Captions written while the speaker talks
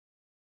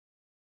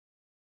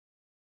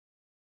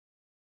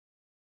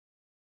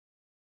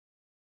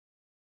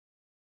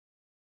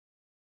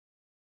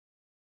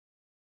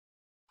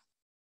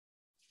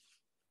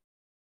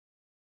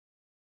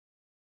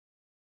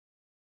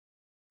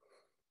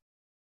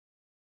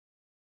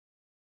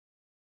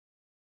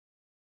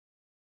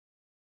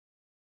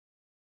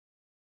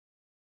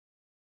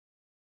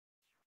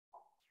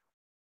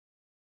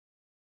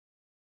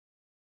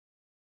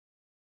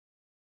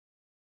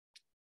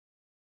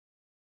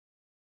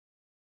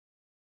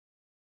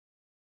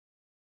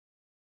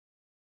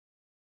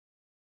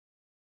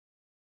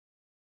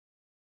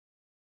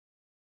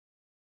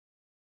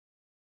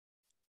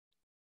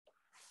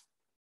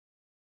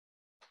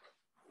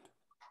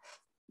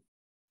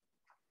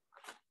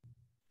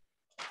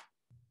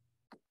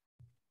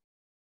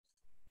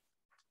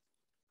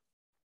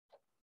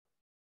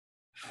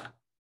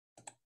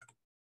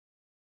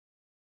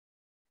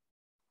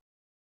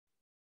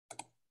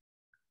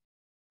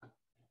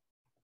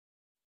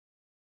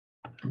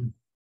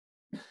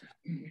Blood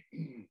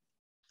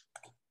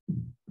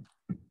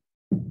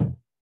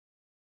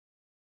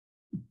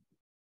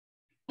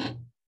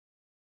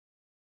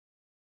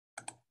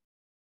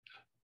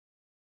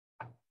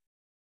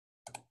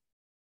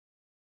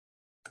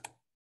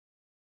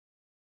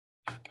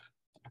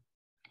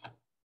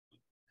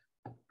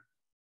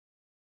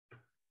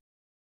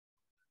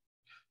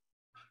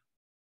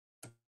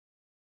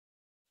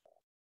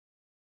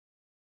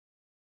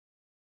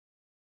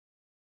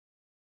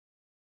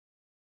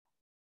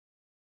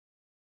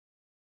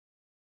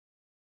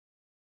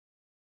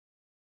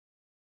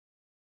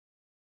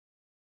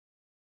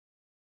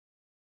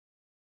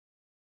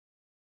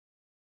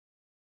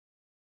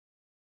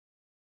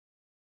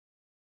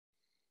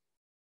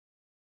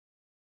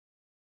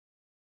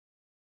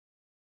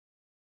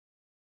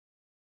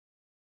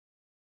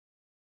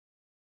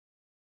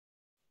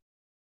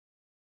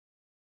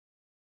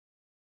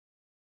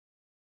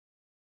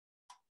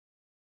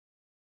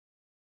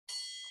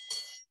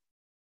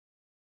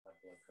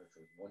pressure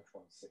is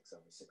 126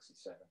 over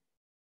 67.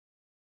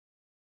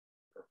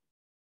 Perfect.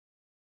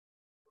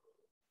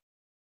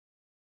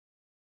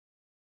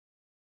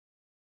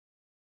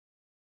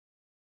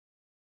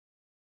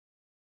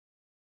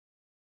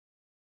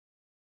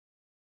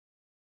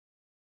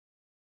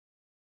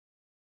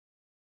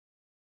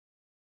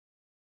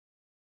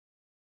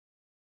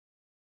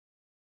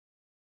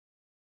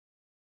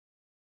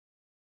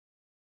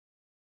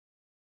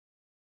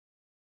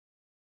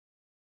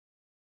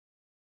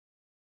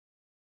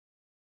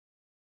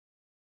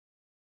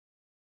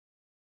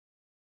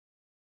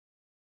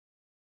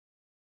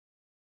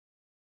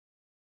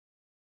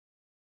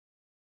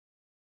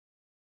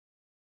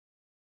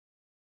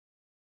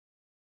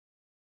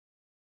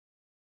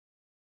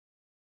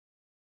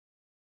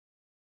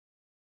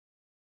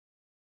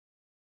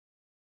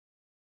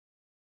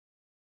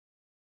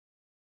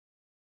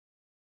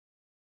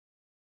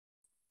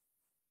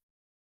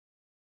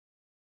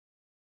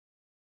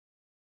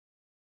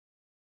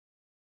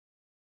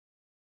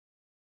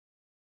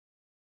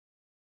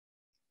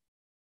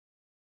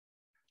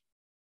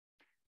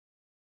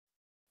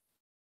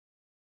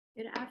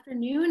 Good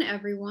afternoon,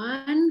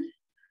 everyone.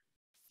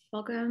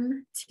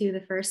 Welcome to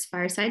the first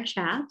Fireside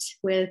Chat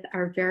with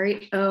our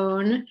very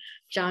own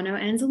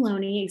Jono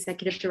Anzalone,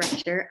 Executive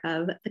Director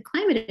of the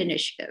Climate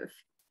Initiative.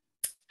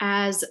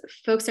 As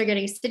folks are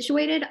getting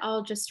situated,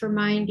 I'll just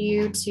remind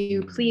you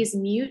to please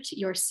mute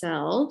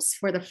yourselves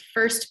for the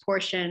first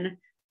portion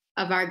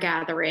of our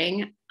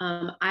gathering.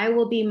 I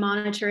will be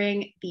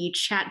monitoring the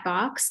chat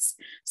box.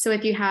 So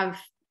if you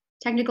have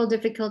technical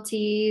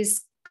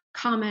difficulties,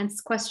 comments,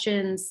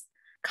 questions,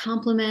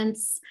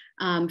 compliments,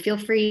 feel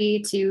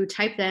free to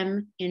type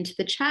them into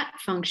the chat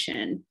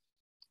function.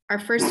 Our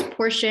first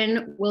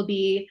portion will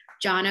be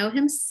Jono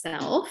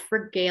himself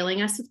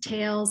regaling us with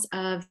tales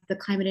of the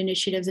Climate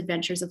Initiative's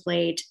adventures of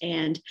late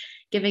and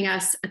giving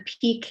us a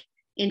peek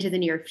into the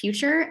near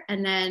future.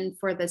 And then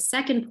for the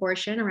second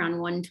portion, around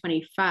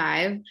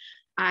 1:25,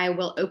 I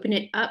will open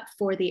it up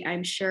for the,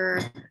 I'm sure,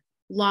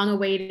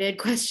 long-awaited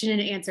question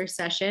and answer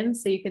session.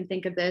 So you can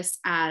think of this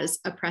as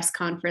a press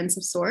conference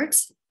of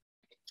sorts.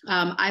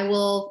 I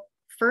will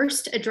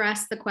first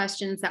address the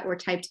questions that were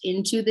typed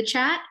into the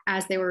chat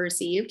as they were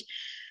received.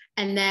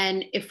 And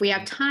then if we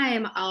have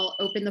time, I'll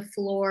open the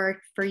floor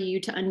for you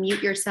to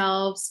unmute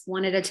yourselves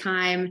one at a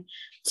time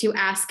to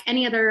ask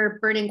any other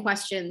burning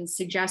questions,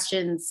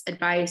 suggestions,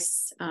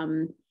 advice,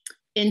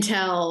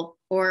 intel,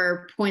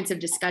 or points of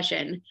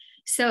discussion.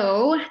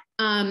 So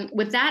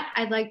with that,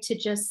 I'd like to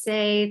just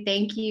say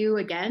thank you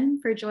again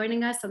for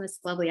joining us on this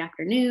lovely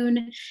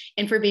afternoon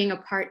and for being a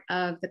part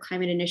of the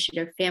Climate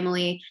Initiative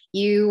family.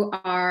 You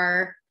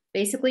are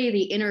basically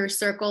the inner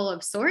circle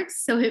of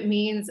sorts, so it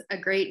means a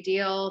great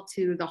deal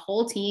to the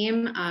whole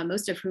team,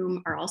 most of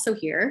whom are also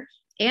here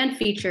and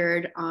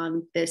featured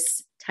on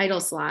this title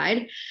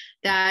slide,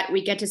 that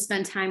we get to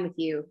spend time with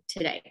you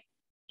today.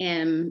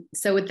 And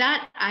so with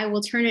that, I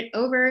will turn it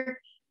over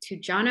to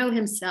Jono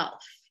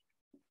himself.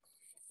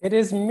 It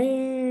is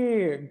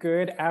me.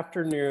 Good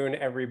afternoon,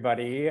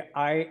 everybody.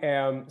 I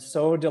am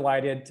so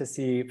delighted to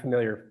see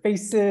familiar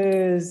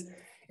faces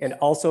and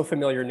also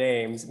familiar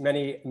names,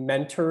 many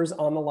mentors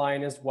on the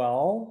line as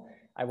well.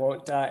 I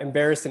won't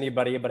embarrass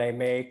anybody, but I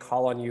may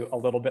call on you a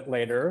little bit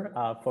later.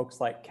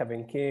 Folks like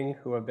Kevin King,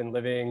 who have been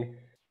living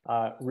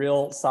a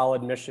real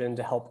solid mission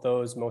to help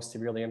those most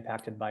severely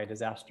impacted by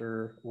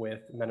disaster with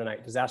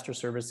Mennonite Disaster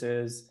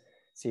Services.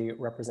 See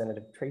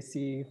Representative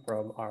Tracy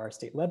from our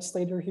state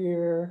legislator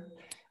here.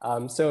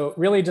 So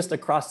really just a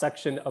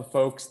cross-section of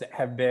folks that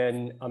have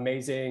been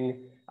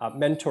amazing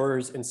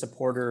mentors and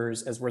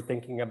supporters as we're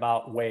thinking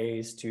about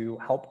ways to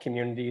help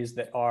communities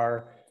that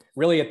are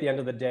really at the end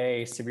of the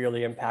day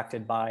severely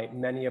impacted by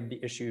many of the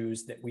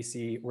issues that we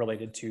see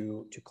related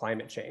to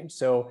climate change.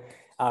 So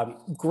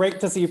great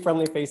to see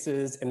friendly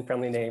faces and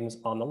friendly names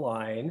on the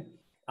line.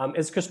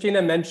 As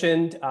Christina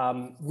mentioned,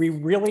 we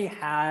really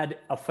had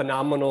a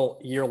phenomenal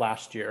year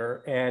last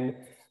year. And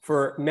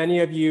for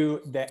many of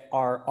you that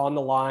are on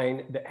the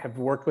line that have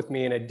worked with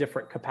me in a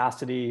different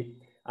capacity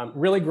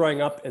Really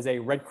growing up as a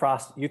Red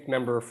Cross youth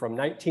member from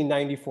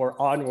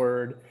 1994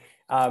 onward,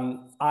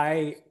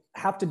 I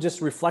have to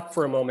just reflect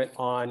for a moment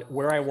on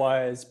where I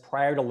was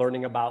prior to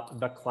learning about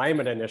the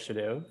Climate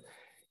Initiative.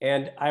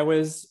 And I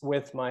was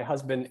with my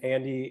husband,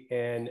 Andy,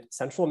 in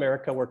Central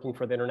America, working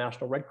for the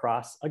International Red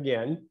Cross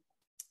again.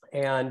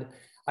 And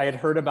I had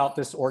heard about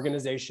this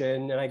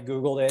organization and I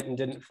Googled it and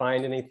didn't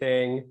find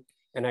anything.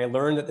 And I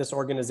learned that this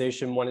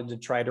organization wanted to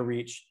try to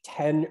reach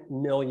 10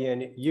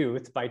 million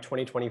youth by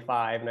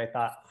 2025. And I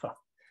thought, huh,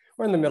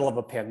 we're in the middle of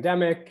a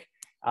pandemic,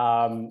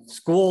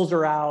 schools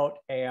are out.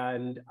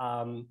 And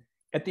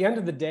at the end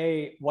of the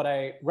day, what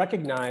I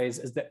recognize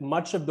is that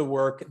much of the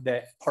work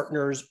that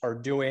partners are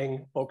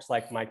doing, folks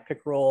like Mike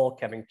Pickrell,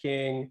 Kevin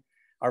King,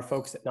 our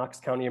folks at Knox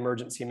County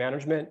Emergency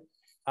Management,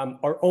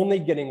 are only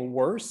getting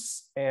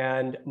worse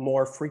and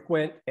more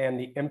frequent, and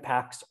the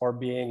impacts are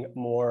being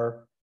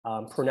more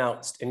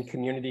pronounced in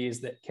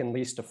communities that can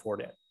least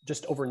afford it.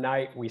 Just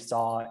overnight, we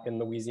saw in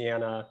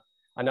Louisiana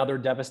another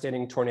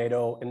devastating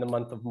tornado in the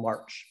month of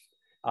March,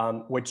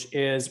 which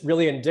is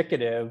really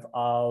indicative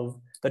of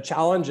the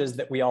challenges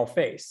that we all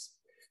face.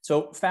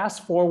 So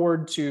fast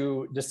forward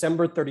to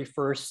December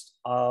 31st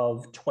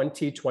of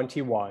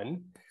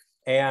 2021.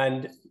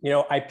 And,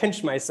 I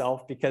pinched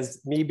myself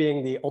because me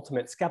being the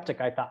ultimate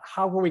skeptic, I thought,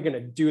 how are we going to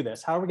do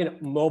this? How are we going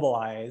to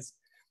mobilize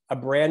a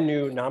brand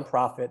new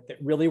nonprofit that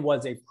really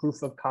was a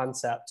proof of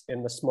concept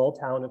in the small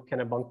town of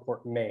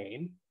Kennebunkport,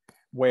 Maine,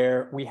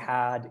 where we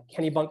had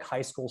Kennebunk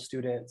High School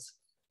students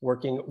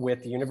working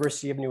with the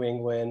University of New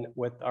England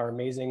with our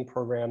amazing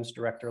programs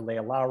director,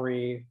 Leah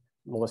Lowry,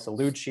 Melissa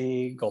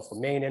Lucci, Gulf of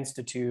Maine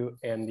Institute,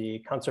 and the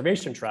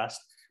Conservation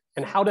Trust,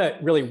 and how to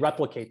really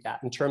replicate that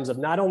in terms of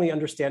not only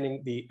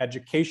understanding the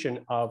education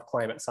of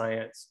climate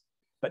science,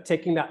 but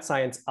taking that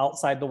science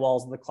outside the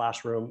walls of the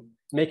classroom,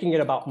 making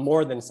it about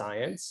more than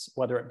science,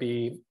 whether it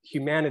be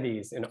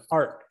humanities and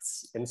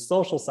arts and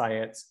social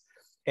science,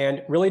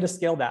 and really to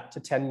scale that to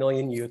 10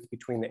 million youth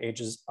between the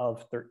ages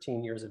of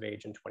 13 years of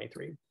age and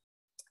 23.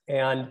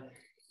 And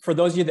for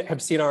those of you that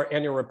have seen our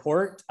annual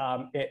report,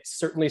 it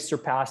certainly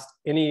surpassed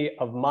any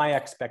of my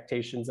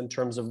expectations in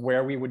terms of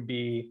where we would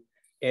be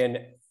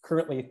in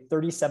currently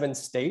 37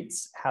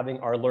 states having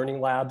our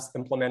learning labs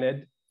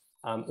implemented.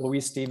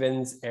 Louise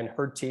Stevens and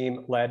her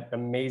team led an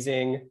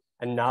amazing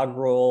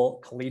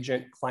inaugural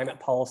Collegiate Climate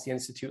Policy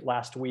Institute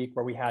last week,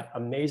 where we had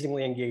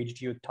amazingly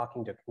engaged youth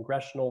talking to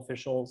congressional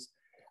officials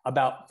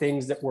about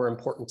things that were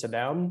important to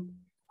them,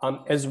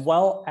 as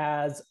well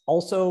as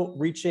also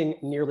reaching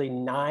nearly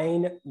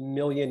 9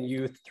 million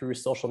youth through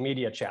social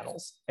media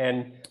channels.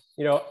 And,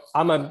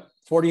 I'm a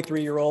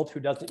 43-year-old who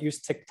doesn't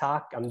use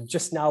TikTok. I'm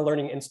just now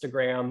learning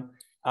Instagram,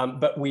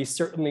 but we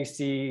certainly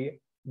see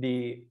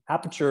the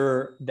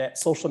aperture that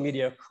social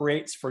media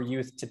creates for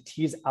youth to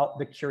tease out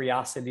the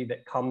curiosity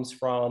that comes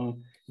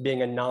from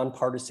being a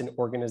nonpartisan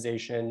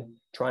organization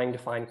trying to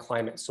find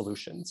climate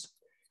solutions.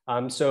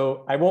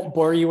 So I won't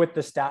bore you with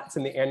the stats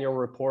in the annual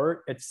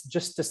report. It's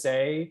just to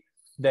say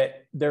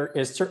that there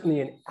is certainly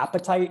an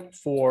appetite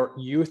for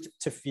youth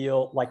to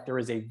feel like there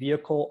is a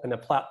vehicle and a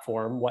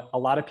platform, what a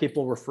lot of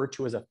people refer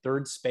to as a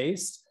third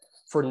space,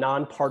 for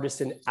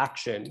nonpartisan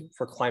action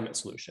for climate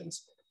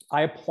solutions.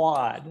 I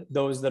applaud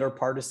those that are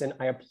partisan.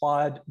 I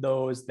applaud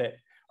those that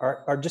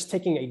are just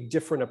taking a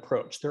different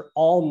approach. They're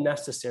all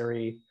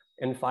necessary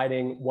in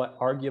fighting what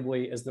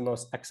arguably is the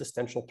most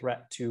existential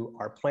threat to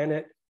our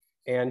planet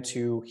and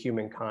to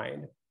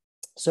humankind.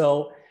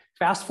 So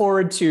fast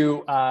forward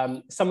to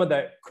some of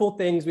the cool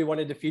things we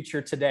wanted to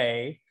feature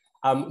today.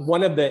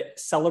 One of the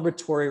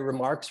celebratory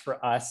remarks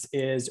for us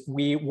is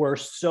we were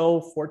so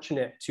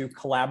fortunate to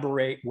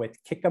collaborate with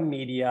Kika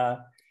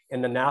Media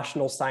and the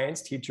National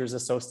Science Teachers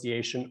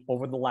Association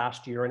over the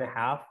last year and a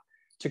half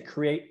to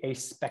create a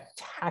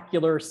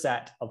spectacular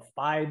set of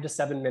 5 to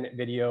 7 minute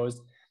videos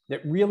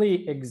that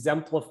really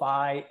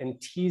exemplify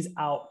and tease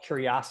out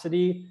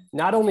curiosity,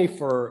 not only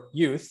for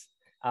youth,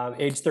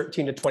 age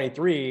 13 to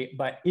 23,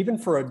 but even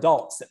for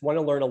adults that want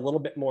to learn a little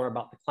bit more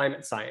about the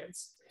climate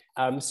science.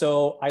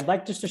 So I'd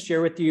like just to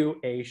share with you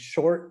a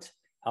short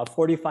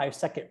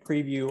 45-second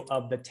preview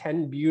of the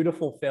 10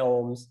 beautiful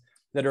films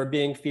that are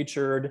being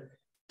featured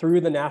through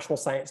the National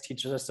Science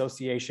Teachers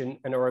Association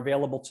and are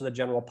available to the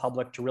general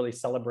public to really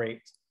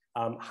celebrate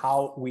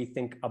how we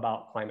think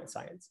about climate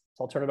science.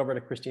 So I'll turn it over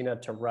to Christina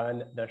to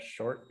run the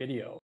short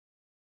video.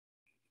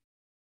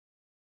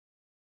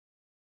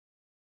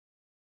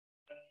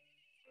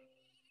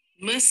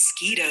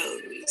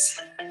 Mosquitoes.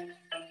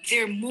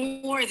 They're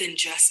more than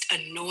just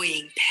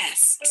annoying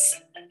pests.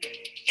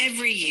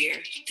 Every year,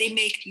 they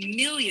make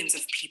millions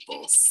of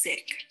people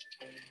sick.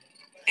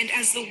 And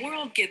as the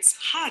world gets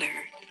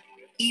hotter,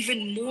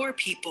 even more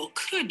people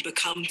could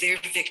become their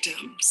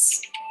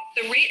victims.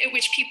 The rate at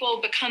which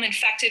people become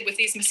infected with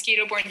these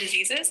mosquito-borne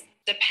diseases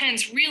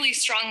depends really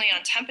strongly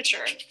on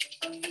temperature.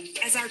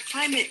 As our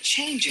climate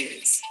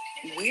changes,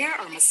 where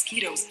are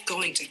mosquitoes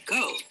going to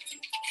go?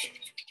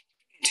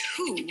 And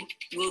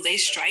who will they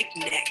strike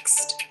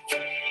next?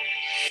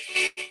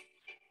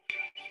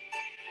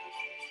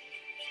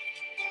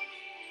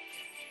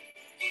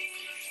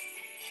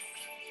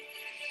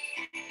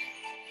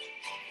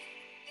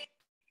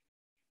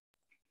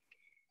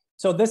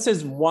 So this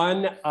is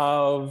one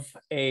of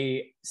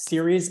a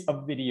series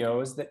of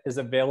videos that is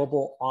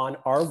available on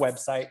our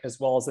website, as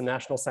well as the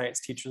National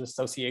Science Teachers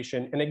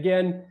Association. And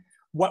again,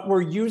 what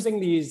we're using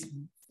these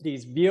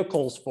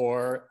vehicles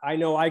for, I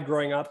know I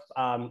growing up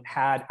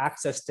had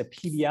access to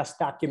PBS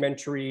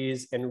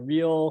documentaries and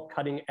real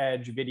cutting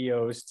edge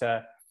videos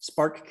to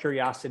spark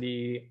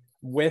curiosity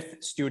with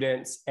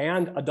students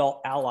and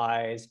adult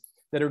allies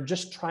that are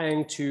just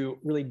trying to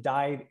really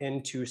dive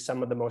into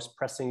some of the most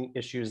pressing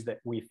issues that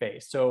we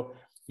face. So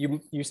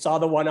you saw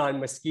the one on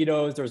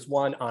mosquitoes. There's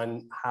one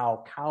on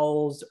how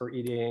cows are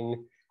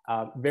eating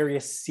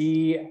various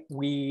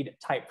seaweed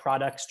type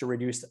products to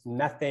reduce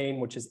methane,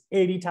 which is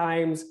 80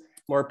 times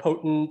more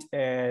potent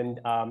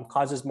and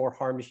causes more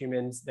harm to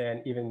humans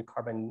than even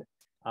carbon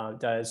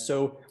does.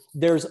 So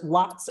there's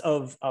lots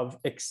of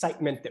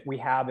excitement that we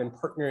have in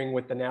partnering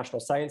with the National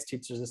Science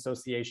Teachers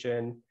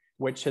Association,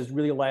 which has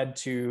really led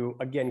to,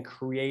 again,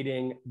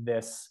 creating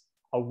this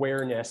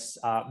awareness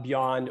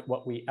beyond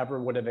what we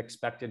ever would have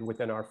expected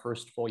within our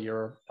first full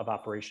year of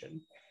operation.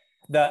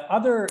 The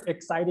other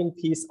exciting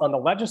piece on the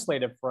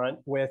legislative front,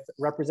 with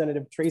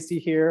Representative Tracy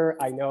here,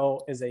 I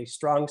know is a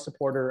strong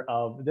supporter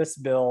of this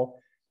bill,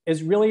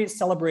 is really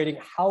celebrating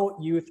how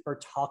youth are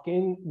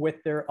talking with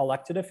their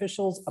elected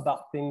officials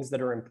about things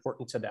that are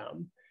important to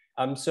them.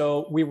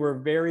 So we were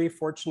very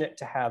fortunate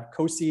to have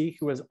Kosi,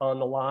 who is on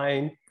the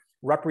line,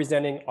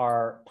 representing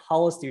our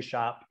policy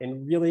shop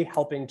and really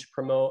helping to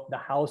promote the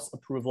House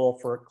approval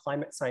for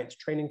climate science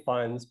training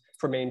funds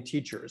for Maine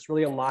teachers,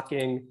 really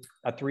unlocking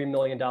a $3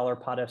 million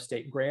pot of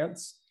state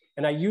grants.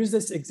 And I use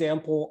this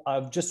example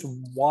of just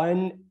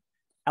one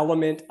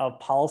element of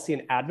policy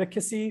and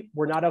advocacy.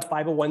 We're not a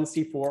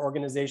 501c4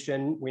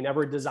 organization. We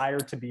never desire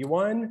to be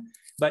one,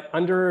 but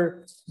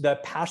under the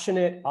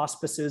passionate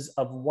auspices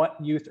of what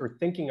youth are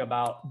thinking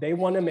about, they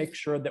want to make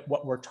sure that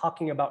what we're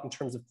talking about in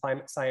terms of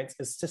climate science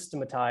is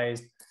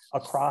systematized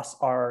across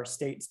our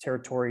states,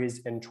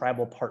 territories, and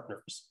tribal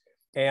partners.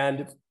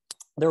 And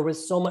there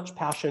was so much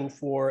passion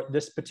for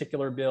this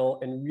particular bill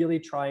and really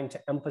trying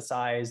to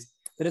emphasize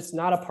that it's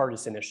not a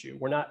partisan issue.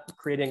 We're not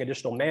creating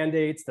additional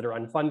mandates that are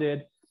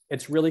unfunded.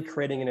 It's really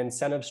creating an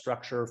incentive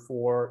structure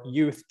for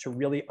youth to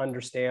really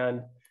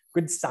understand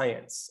good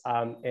science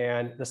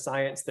and the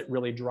science that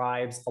really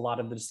drives a lot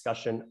of the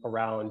discussion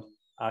around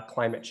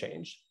climate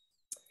change.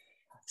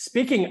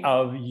 Speaking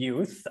of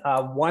youth,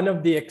 one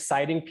of the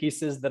exciting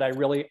pieces that I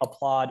really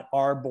applaud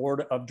our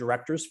board of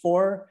directors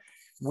for,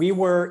 we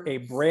were a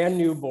brand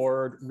new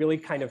board, really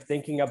kind of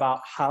thinking about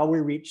how we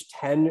reach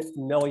 10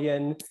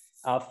 million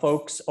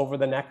folks over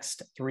the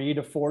next 3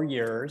 to 4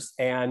 years.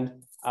 And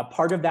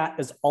part of that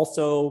is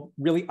also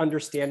really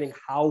understanding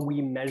how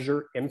we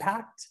measure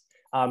impact,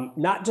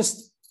 not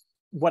just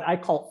what I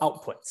call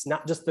outputs,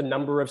 not just the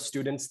number of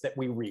students that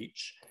we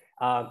reach.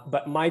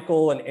 But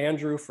Michael and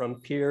Andrew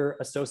from Peer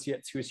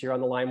Associates, who's here on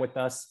the line with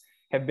us,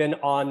 have been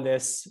on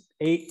this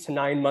 8 to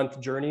 9 month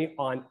journey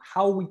on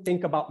how we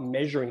think about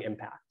measuring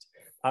impact.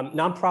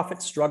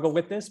 Nonprofits struggle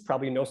with this,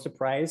 probably no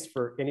surprise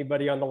for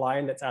anybody on the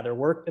line that's either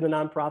worked in a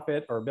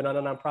nonprofit or been on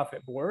a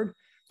nonprofit board,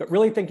 but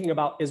really thinking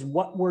about, is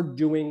what we're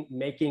doing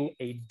making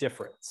a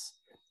difference?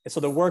 And so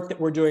the work that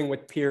we're doing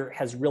with Peer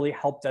has really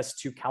helped us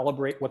to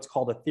calibrate what's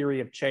called a theory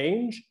of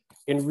change,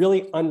 and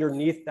really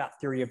underneath that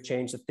theory of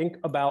change to think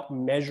about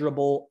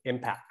measurable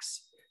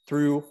impacts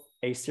through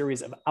a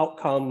series of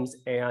outcomes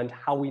and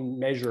how we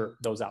measure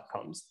those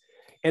outcomes.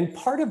 And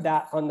part of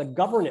that on the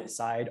governance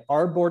side,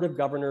 our board of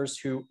governors,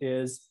 who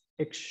is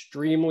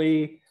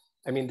extremely,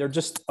 I mean, they're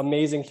just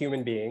amazing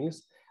human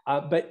beings.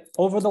 But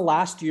over the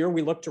last year,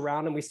 we looked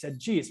around and we said,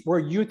 geez, we're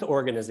a youth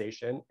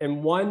organization.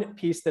 And one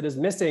piece that is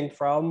missing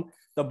from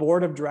the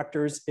board of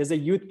directors is a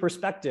youth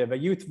perspective, a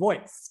youth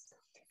voice.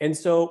 And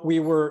so we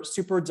were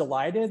super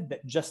delighted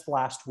that just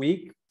last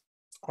week,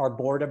 our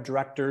board of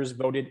directors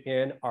voted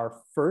in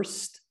our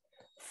first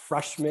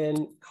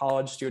freshman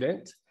college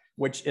student,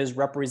 which is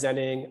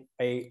representing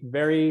a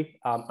very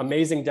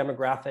amazing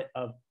demographic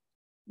of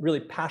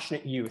really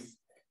passionate youth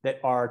that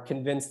are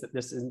convinced that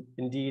this is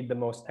indeed the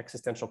most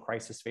existential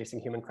crisis facing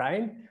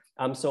humankind.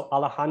 So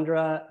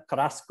Alejandra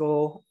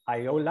Carrasco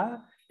Ayola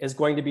is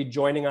going to be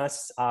joining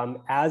us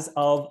as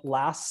of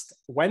last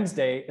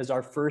Wednesday is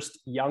our first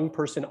young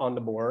person on the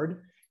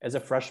board as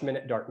a freshman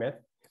at Dartmouth.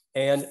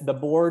 And the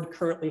board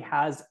currently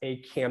has a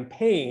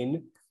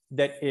campaign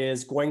that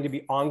is going to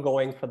be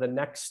ongoing for the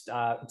next,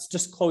 it's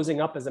just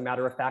closing up as a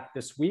matter of fact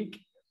this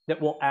week,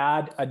 that will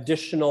add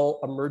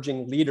additional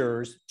emerging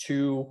leaders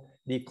to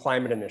the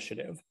climate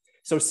initiative.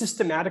 So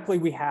systematically,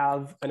 we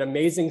have an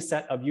amazing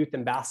set of youth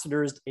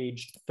ambassadors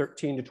aged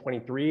 13 to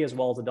 23, as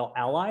well as adult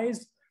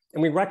allies.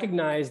 And we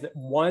recognize that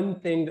one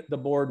thing that the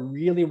board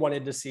really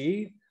wanted to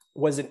see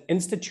was an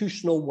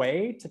institutional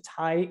way to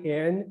tie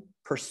in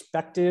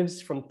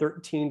perspectives from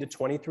 13 to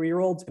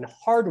 23-year-olds and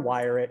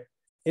hardwire it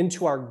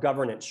into our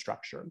governance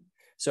structure.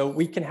 So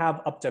we can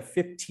have up to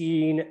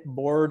 15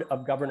 board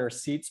of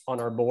governors seats on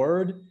our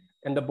board.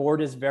 And the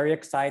board is very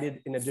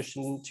excited, in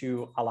addition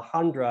to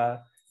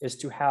Alejandra, is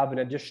to have an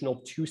additional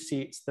 2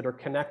 seats that are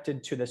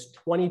connected to this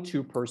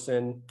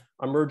 22-person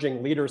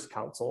Emerging Leaders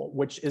Council,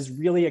 which is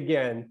really,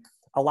 again,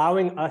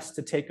 allowing us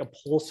to take a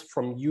pulse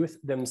from youth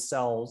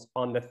themselves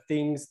on the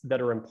things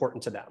that are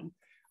important to them.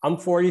 I'm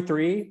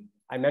 43.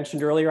 I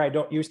mentioned earlier, I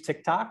don't use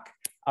TikTok.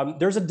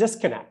 There's a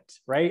disconnect,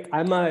 right?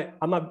 I'm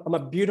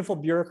a beautiful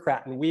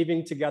bureaucrat and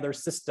weaving together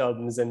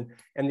systems and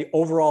the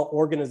overall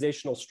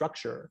organizational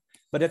structure.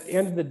 But at the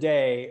end of the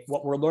day,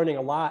 what we're learning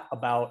a lot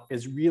about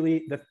is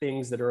really the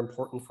things that are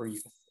important for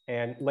youth.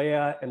 And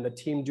Leah and the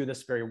team do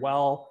this very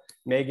well.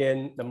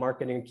 Megan, the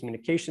marketing and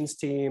communications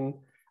team,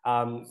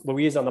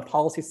 Louise on the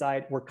policy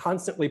side, we're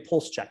constantly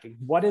pulse checking.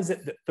 What is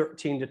it that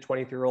 13 to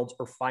 23-year-olds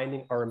are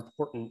finding are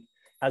important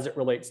as it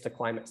relates to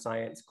climate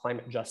science,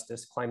 climate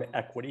justice, climate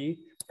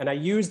equity? And I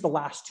use the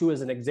last 2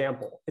 as an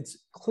example. It's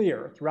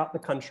clear throughout the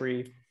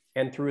country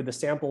and through the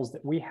samples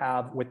that we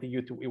have with the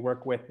youth that we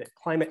work with that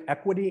climate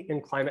equity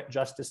and climate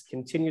justice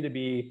continue to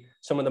be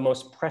some of the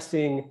most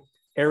pressing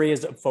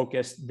areas of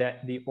focus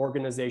that the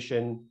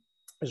organization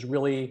is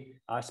really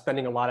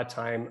spending a lot of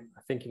time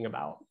thinking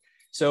about.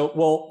 So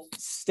we'll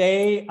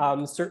stay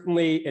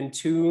certainly in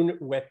tune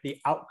with the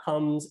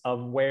outcomes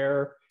of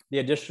where the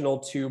additional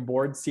 2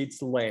 board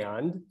seats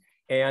land.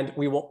 And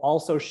we will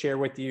also share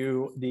with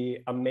you the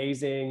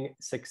amazing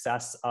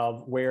success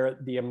of where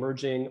the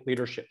Emerging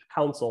Leadership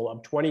Council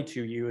of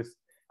 22 youth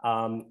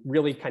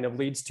really kind of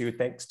leads to,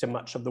 thanks to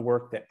much of the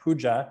work that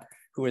Pooja,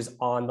 who is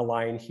on the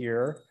line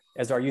here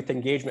as our youth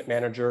engagement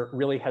manager,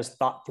 really has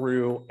thought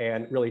through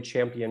and really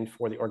championed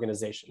for the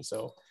organization.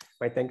 So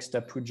my thanks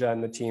to Pooja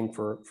and the team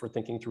for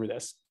thinking through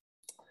this.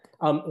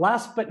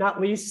 Last but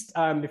not least,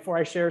 before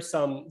I share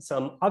some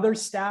other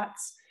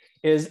stats,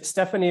 is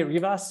Stephanie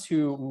Rivas,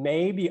 who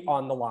may be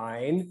on the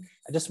line.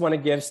 I just want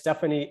to give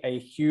Stephanie a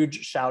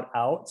huge shout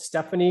out.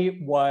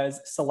 Stephanie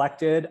was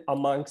selected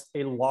amongst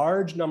a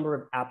large number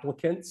of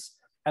applicants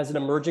as an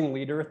emerging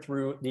leader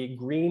through the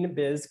Green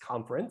Biz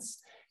Conference.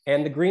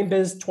 And the Green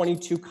Biz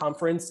 22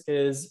 Conference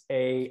is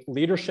a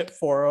leadership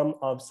forum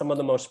of some of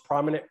the most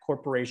prominent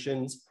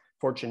corporations,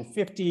 Fortune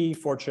 50,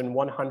 Fortune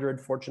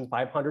 100, Fortune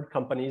 500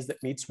 companies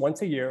that meets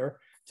once a year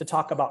to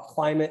talk about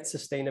climate,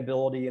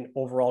 sustainability, and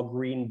overall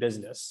green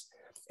business.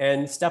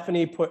 And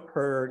Stephanie put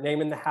her name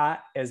in the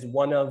hat as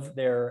one of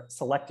their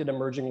selected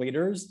emerging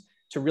leaders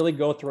to really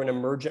go through an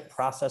emergent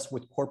process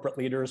with corporate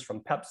leaders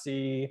from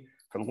Pepsi,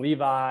 from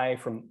Levi,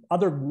 from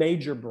other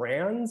major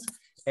brands,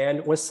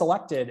 and was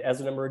selected as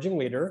an emerging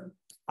leader.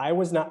 I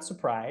was not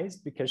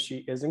surprised because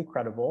she is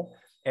incredible.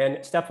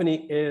 And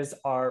Stephanie is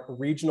our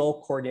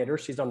regional coordinator.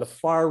 She's on the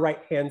far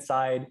right-hand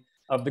side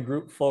of the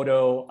group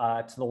photo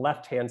to the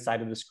left-hand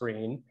side of the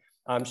screen.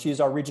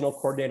 She's our regional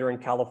coordinator in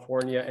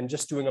California and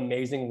just doing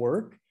amazing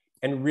work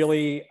and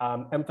really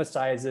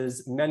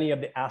emphasizes many of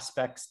the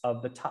aspects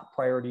of the top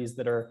priorities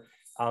that are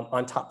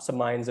on tops of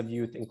minds of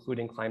youth,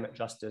 including climate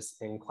justice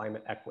and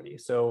climate equity.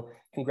 So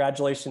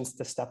congratulations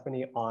to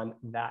Stephanie on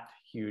that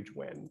huge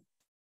win.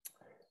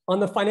 On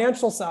the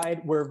financial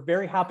side, we're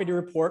very happy to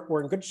report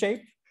we're in good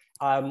shape,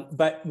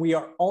 but we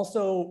are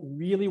also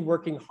really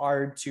working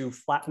hard to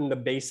flatten the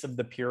base of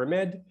the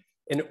pyramid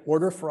in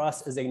order for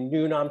us as a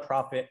new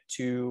nonprofit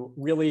to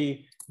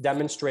really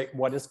demonstrate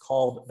what is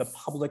called the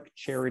public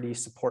charity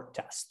support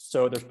test.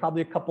 So there's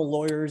probably a couple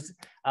lawyers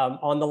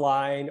on the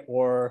line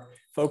or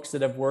folks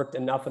that have worked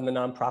enough in the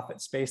nonprofit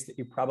space that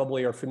you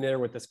probably are familiar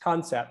with this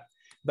concept.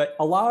 But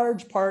a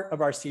large part of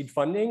our seed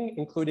funding,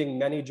 including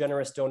many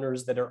generous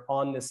donors that are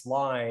on this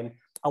line,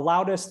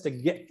 allowed us to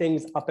get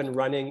things up and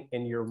running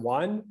in year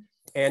 1.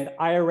 And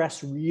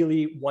IRS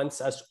really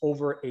wants us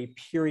over a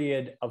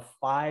period of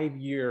 5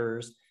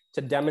 years to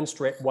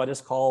demonstrate what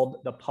is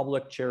called the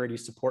public charity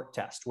support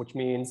test, which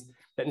means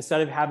that instead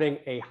of having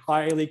a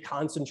highly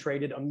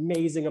concentrated,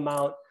 amazing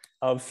amount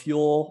of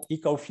fuel,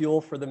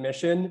 eco-fuel for the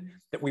mission,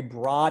 that we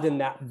broaden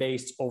that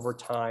base over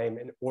time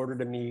in order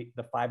to meet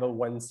the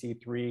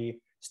 501c3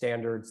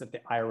 standards that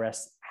the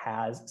IRS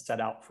has set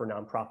out for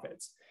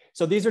nonprofits.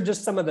 So these are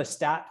just some of the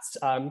stats.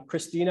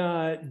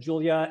 Christina,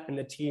 Julia, and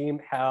the team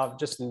have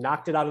just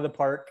knocked it out of the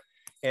park.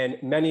 And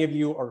many of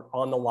you are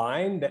on the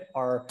line that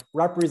are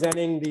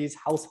representing these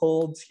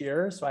households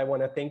here. So I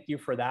want to thank you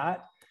for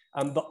that.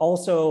 But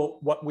also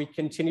what we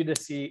continue to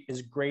see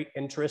is great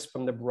interest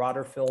from the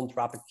broader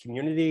philanthropic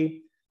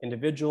community,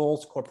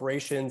 individuals,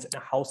 corporations,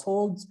 and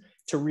households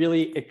to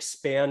really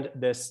expand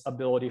this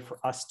ability for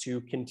us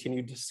to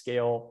continue to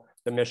scale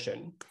the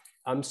mission.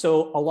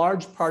 So a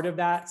large part of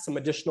that, some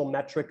additional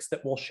metrics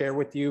that we'll share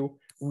with you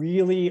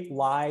really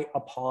lie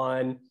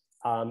upon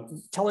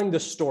telling the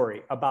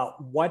story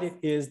about what it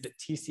is that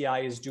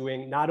TCI is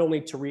doing, not only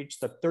to reach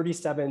the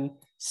 37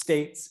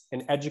 states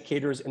and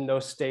educators in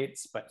those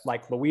states, but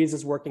like Louise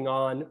is working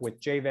on with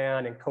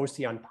JVAN and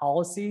COSI on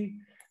policy,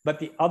 but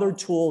the other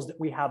tools that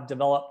we have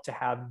developed to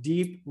have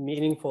deep,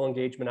 meaningful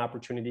engagement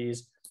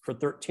opportunities for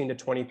 13 to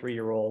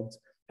 23-year-olds.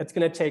 It's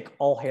going to take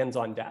all hands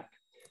on deck.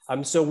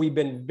 So we've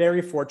been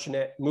very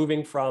fortunate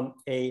moving from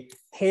a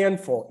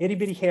handful, itty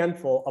bitty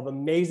handful of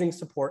amazing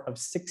support of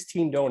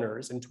 16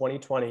 donors in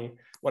 2020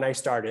 when I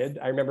started.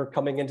 I remember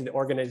coming into the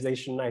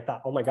organization and I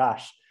thought, oh my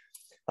gosh,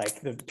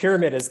 like the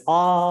pyramid is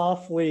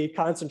awfully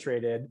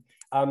concentrated,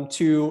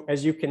 to,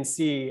 as you can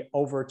see,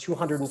 over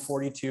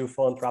 242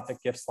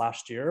 philanthropic gifts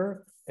last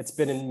year. It's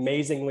been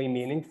amazingly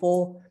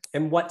meaningful.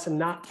 And what's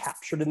not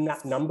captured in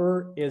that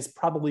number is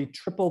probably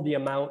triple the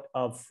amount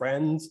of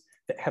friends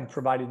that have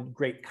provided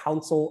great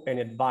counsel and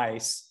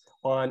advice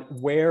on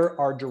where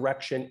our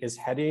direction is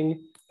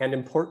heading, and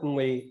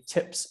importantly,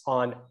 tips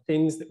on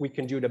things that we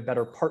can do to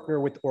better partner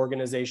with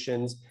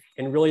organizations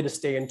and really to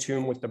stay in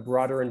tune with the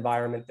broader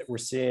environment that we're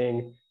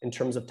seeing in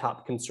terms of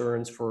top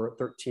concerns for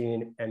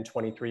 13 and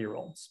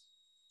 23-year-olds.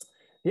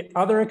 The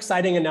other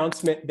exciting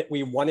announcement that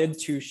we wanted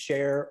to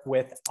share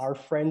with our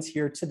friends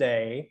here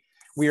today,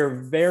 we are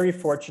very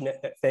fortunate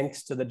that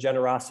thanks to the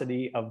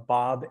generosity of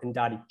Bob and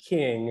Dottie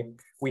King,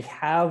 we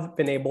have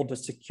been able to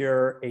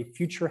secure a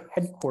future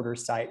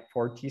headquarters site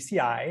for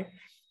TCI.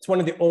 It's one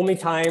of the only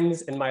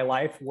times in my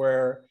life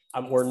where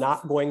we're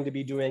not going to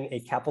be doing a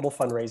capital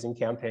fundraising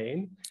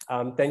campaign.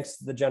 Thanks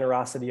to the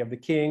generosity of the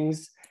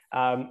Kings,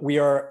 we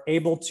are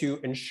able to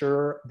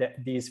ensure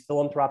that these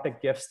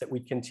philanthropic gifts that we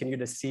continue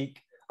to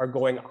seek are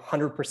going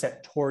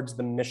 100% towards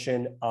the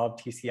mission of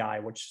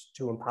TCI, which is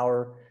to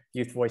empower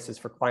youth voices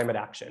for climate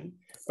action.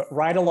 But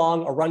right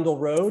along Arundel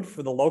Road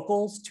for the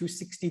locals,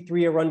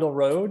 263 Arundel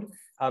Road,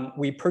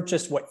 we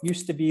purchased what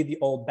used to be the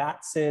old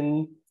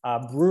Batson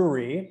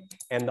brewery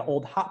and the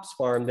old hops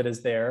farm that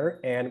is there.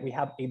 And we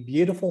have a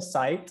beautiful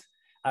site.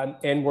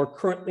 And we're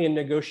currently in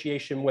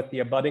negotiation with the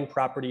abutting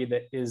property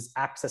that is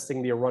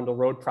accessing the Arundel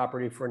Road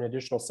property for an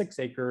additional 6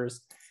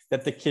 acres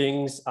that the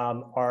Kings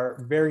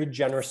are very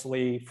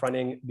generously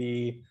fronting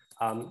the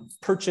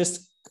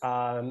purchase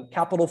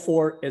capital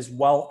for, as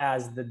well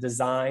as the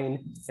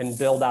design and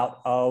build out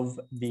of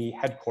the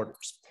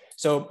headquarters.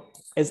 So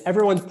as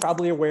everyone's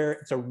probably aware,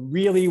 it's a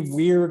really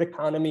weird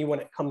economy when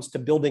it comes to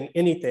building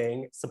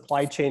anything,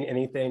 supply chain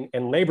anything,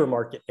 and labor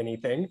market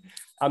anything.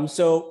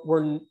 So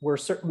we're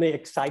certainly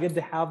excited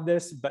to have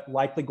this, but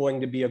likely going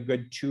to be a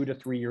good 2 to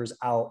 3 years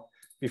out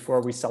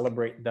before we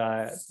celebrate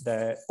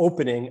the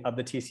opening of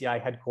the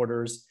TCI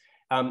headquarters.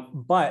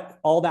 But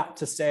all that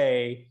to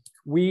say,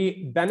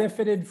 we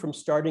benefited from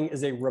starting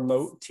as a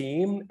remote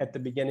team at the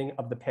beginning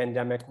of the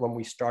pandemic when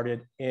we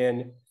started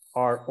in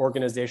our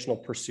organizational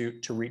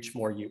pursuit to reach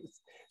more youth.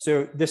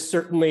 So this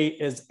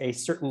certainly is a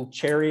certain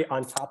cherry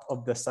on top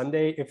of the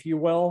sundae, if you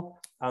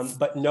will,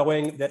 but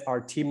knowing that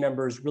our team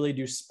members really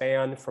do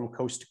span from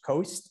coast to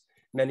coast.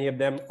 Many of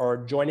them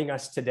are joining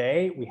us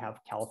today. We have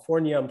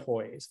California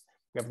employees,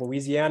 we have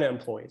Louisiana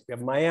employees, we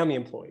have Miami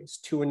employees,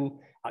 2 in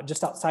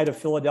just outside of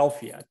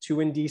Philadelphia,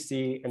 2 in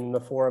DC, and the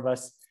 4 of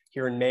us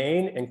here in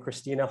Maine, and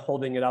Christina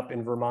holding it up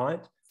in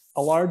Vermont.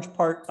 A large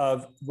part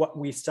of what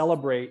we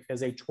celebrate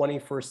as a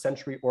 21st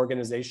century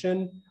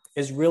organization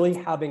is really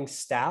having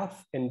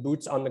staff and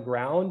boots on the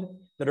ground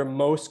that are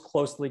most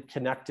closely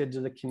connected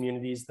to the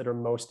communities that are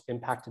most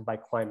impacted by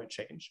climate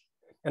change.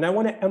 And I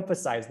want to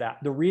emphasize that.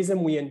 The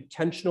reason we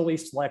intentionally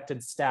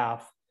selected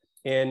staff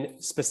in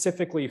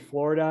specifically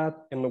Florida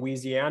and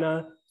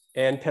Louisiana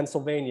and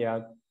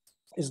Pennsylvania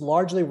is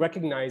largely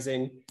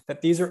recognizing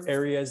that these are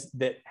areas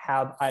that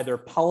have either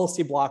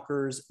policy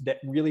blockers that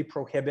really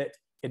prohibit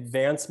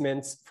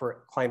advancements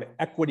for climate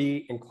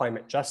equity and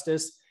climate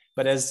justice.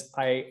 But as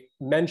I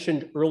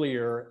mentioned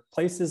earlier,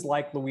 places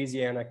like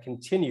Louisiana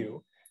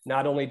continue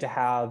not only to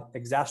have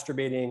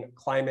exacerbating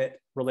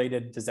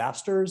climate-related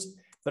disasters,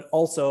 but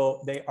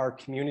also they are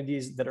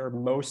communities that are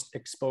most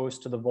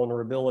exposed to the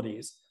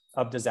vulnerabilities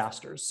of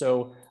disasters.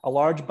 So a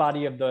large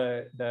body of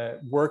the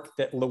work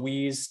that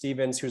Louise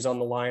Stevens, who's on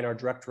the line, our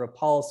director of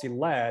policy,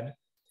 led,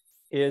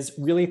 is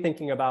really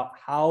thinking about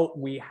how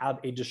we have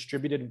a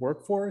distributed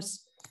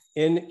workforce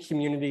in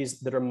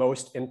communities that are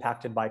most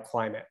impacted by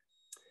climate.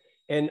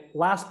 And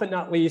last but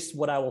not least,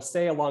 what I will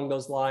say along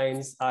those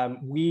lines,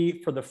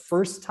 we, for the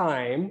first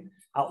time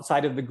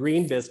outside of the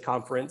Green Biz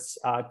Conference,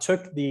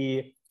 took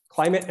the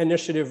Climate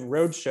Initiative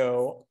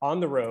Roadshow on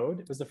the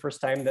road. It was the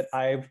first time that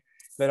I've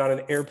been on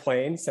an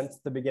airplane since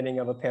the beginning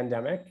of a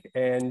pandemic.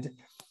 And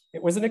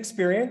it was an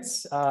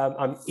experience.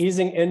 I'm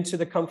easing into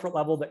the comfort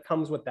level that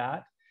comes with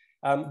that.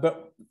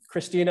 But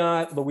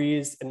Christina,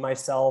 Louise, and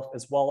myself,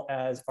 as well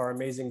as our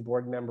amazing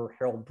board member,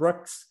 Harold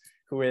Brooks,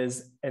 who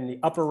is in the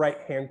upper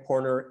right-hand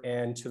corner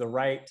and to the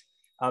right,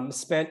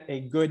 spent a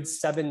good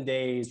 7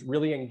 days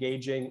really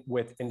engaging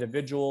with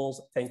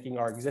individuals, thanking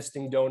our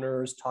existing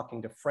donors,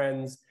 talking to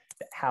friends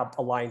that have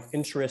aligned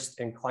interest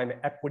in climate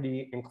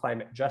equity and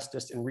climate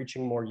justice and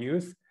reaching more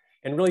youth,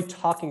 and really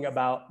talking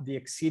about the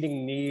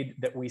exceeding need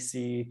that we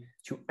see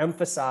to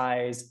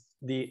emphasize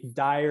the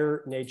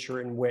dire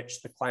nature in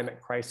which the climate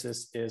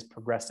crisis is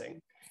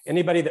progressing.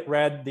 Anybody that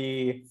read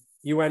the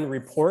UN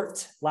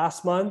report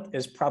last month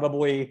is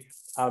probably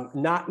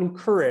not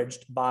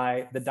encouraged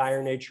by the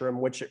dire nature in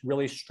which it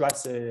really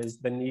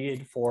stresses the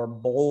need for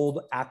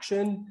bold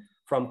action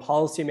from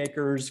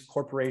policymakers,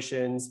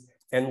 corporations,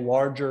 and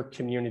larger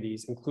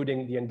communities,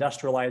 including the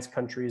industrialized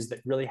countries that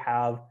really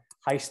have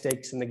high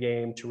stakes in the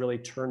game to really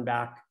turn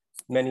back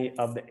many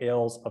of the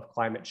ills of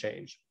climate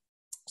change.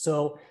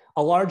 So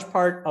a large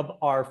part of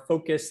our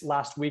focus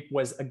last week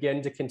was,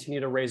 again, to continue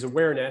to raise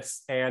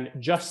awareness. And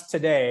just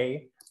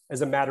today,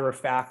 as a matter of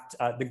fact,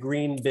 the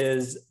Green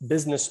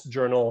Business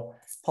Journal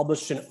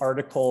published an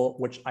article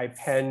which I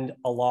penned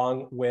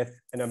along with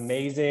an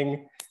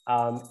amazing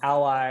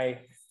ally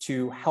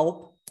to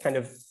help kind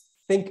of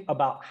think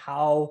about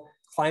how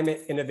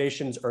climate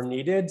innovations are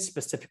needed,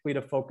 specifically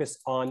to focus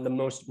on the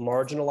most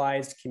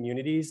marginalized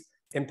communities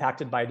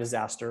impacted by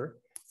disaster.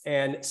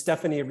 And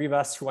Stephanie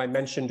Rivas, who I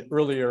mentioned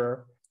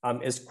earlier,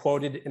 is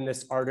quoted in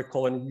this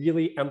article and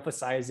really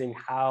emphasizing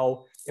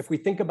how, if we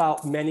think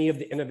about many of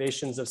the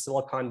innovations of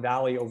Silicon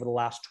Valley over the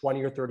last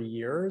 20 or 30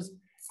 years,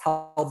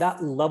 how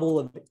that level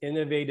of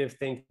innovative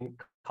thinking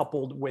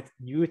coupled with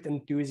youth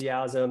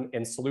enthusiasm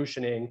and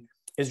solutioning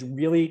is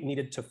really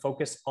needed to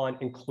focus on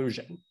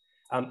inclusion.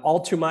 All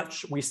too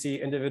much, we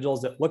see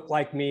individuals that look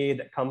like me,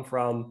 that come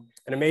from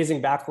an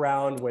amazing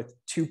background with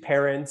 2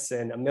 parents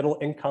and a middle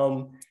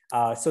income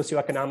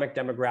socioeconomic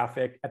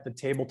demographic at the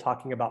table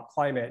talking about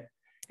climate.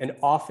 And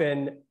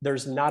often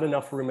there's not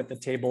enough room at the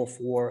table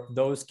for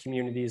those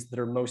communities that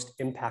are most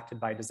impacted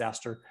by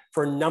disaster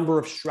for a number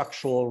of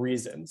structural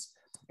reasons.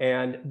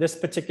 And this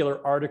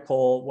particular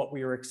article, what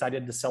we were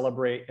excited to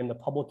celebrate in the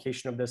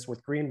publication of this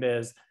with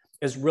GreenBiz,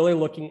 is really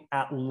looking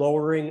at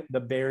lowering the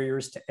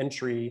barriers to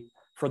entry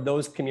for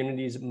those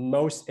communities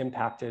most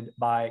impacted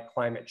by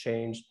climate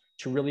change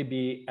to really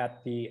be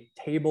at the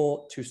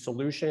table to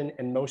solution,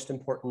 and most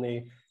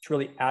importantly, to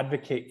really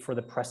advocate for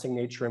the pressing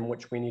nature in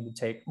which we need to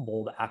take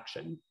bold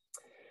action.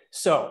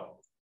 So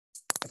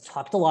I've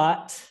talked a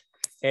lot,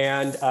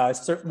 and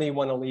certainly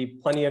want to leave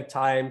plenty of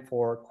time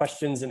for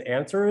questions and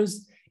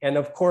answers. And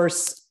of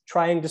course,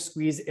 trying to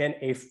squeeze in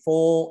a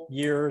full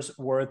year's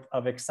worth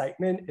of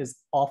excitement is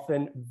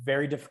often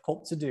very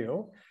difficult to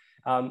do.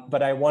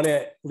 But I want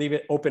to leave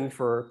it open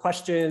for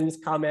questions,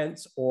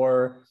 comments,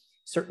 or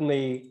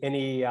certainly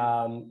any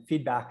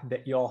feedback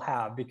that you all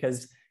have,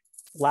 because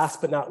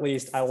last but not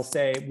least, I will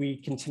say we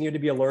continue to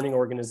be a learning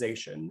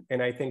organization.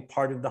 And I think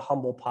part of the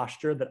humble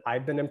posture that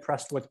I've been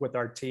impressed with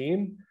our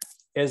team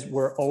is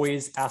we're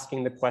always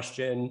asking the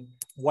question,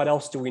 what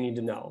else do we need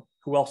to know?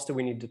 Who else do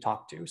we need to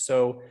talk to?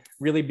 So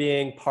really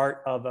being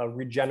part of a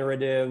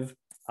regenerative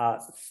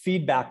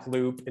feedback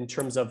loop in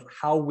terms of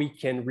how we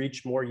can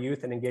reach more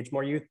youth and engage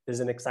more youth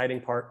is an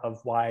exciting part of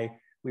why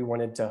we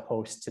wanted to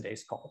host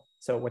today's call.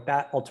 So with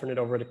that, I'll turn it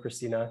over to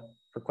Christina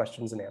for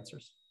questions and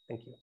answers.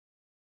 Thank you.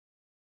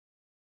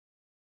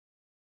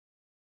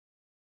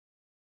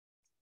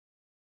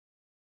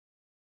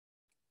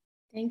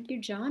 Thank you,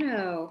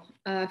 Jono,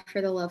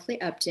 for the lovely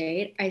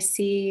update. I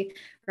see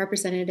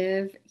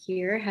Representative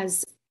here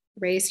has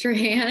raised her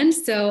hand,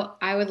 so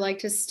I would like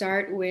to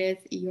start with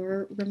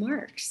your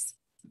remarks.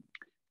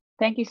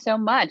 Thank you so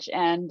much,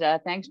 and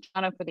thanks,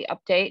 Jono, for the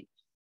update.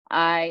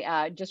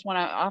 I just want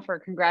to offer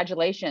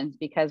congratulations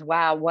because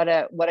wow, what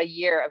a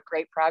year of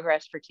great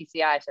progress for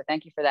TCI. So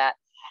thank you for that.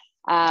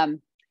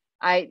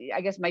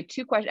 I guess my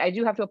 2 questions. I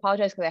do have to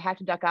apologize because I have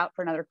to duck out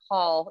for another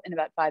call in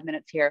about 5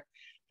 minutes here.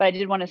 But I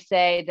did want to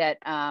say that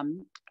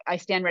I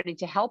stand ready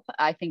to help.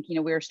 I think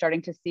we're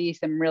starting to see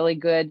some really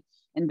good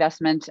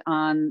investment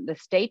on the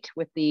state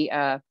with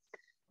the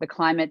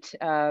climate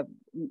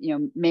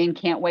Maine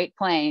Can't Wait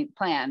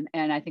plan,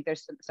 and I think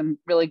there's some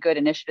really good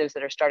initiatives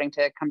that are starting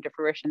to come to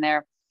fruition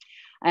there.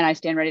 And I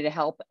stand ready to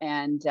help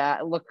and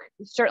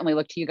certainly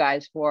look to you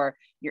guys for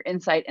your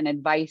insight and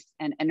advice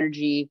and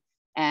energy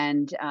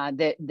and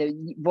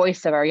the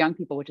voice of our young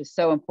people, which is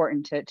so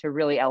important to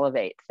really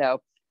elevate. So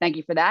thank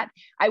you for that.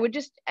 I would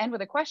just end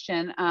with a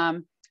question.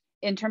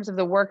 In terms of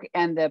the work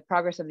and the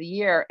progress of the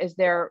year,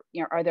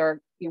 are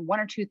there 1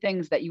 or 2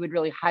 things that you would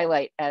really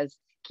highlight as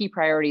key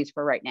priorities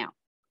for right now?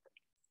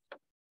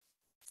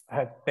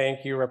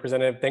 Thank you,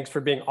 Representative. Thanks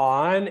for being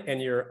on and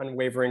your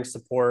unwavering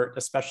support,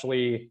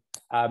 especially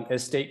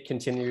as state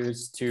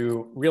continues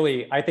to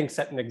really, I think,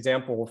 set an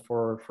example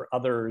for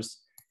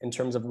others in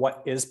terms of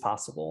what is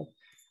possible.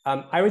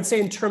 I would say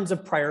in terms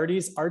of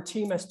priorities, our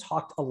team has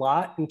talked a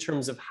lot in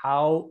terms of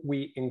how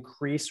we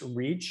increase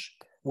reach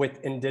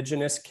with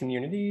Indigenous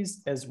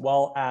communities as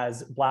well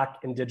as Black,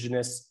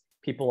 Indigenous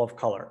people of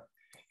color.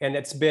 And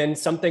it's been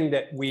something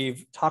that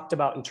we've talked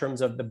about in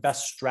terms of the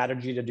best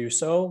strategy to do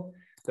so.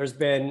 There's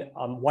been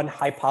one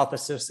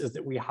hypothesis is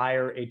that we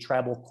hire a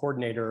tribal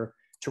coordinator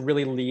to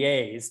really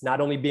liaise,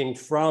 not only being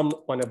from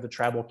one of the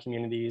tribal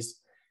communities,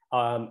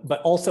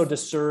 but also to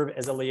serve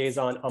as a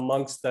liaison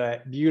amongst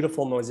the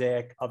beautiful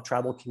mosaic of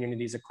tribal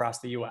communities across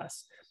the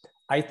US.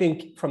 I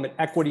think from an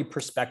equity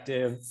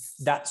perspective,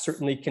 that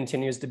certainly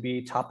continues to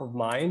be top of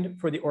mind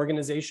for the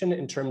organization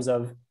in terms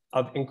of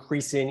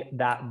increasing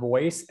that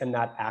voice and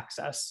that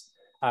access.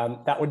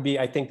 That would be,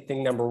 I think,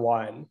 thing number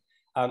 1.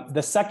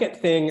 The second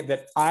thing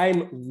that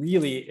I'm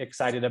really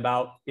excited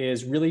about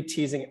is really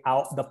teasing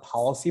out the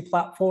policy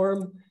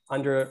platform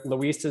under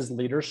Luis's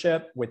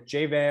leadership with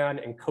Javan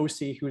and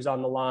Kosi, who's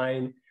on the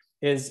line,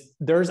 is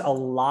there's a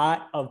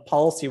lot of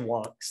policy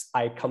wonks,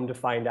 I come to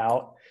find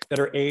out, that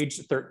are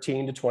aged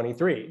 13 to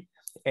 23.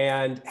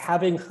 And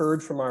having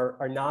heard from our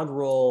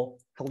inaugural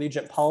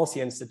Collegiate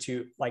Policy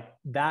Institute, like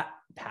that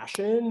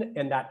passion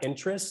and that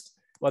interest,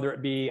 whether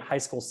it be high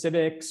school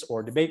civics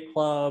or debate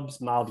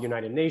clubs, Model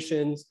United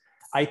Nations,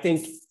 I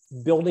think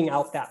building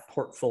out that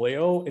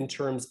portfolio in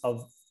terms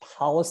of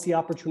policy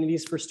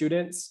opportunities for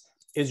students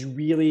is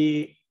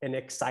really an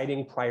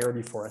exciting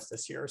priority for us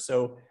this year.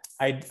 So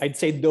I'd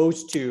say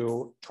those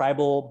two,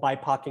 tribal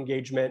BIPOC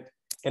engagement,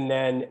 and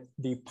then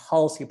the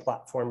policy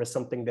platform is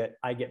something that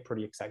I get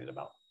pretty excited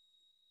about.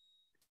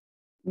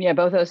 Yeah,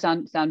 both of those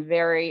sound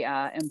very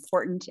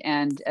important.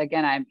 And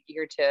again, I'm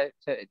eager to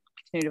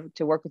continue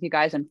to work with you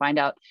guys and find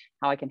out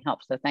how I can help.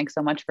 So thanks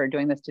so much for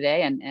doing this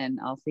today, and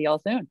I'll see y'all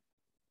soon.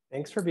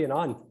 Thanks for being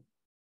on.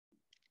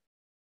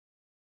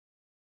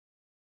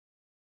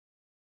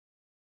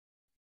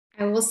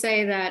 I will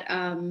say that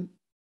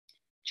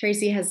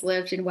Tracy has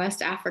lived in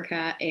West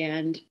Africa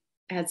and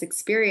has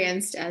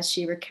experienced, as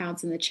she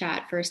recounts in the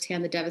chat,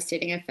 firsthand the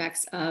devastating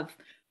effects of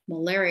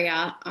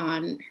malaria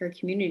on her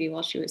community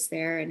while she was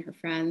there and her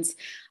friends.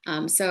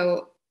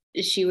 So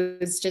she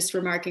was just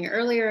remarking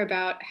earlier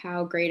about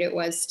how great it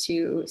was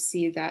to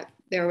see that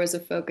there was a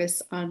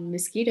focus on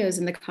mosquitoes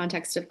in the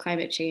context of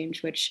climate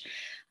change, which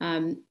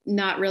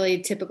not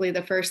really typically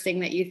the first thing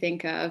that you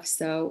think of.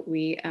 So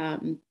we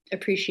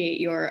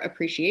appreciate your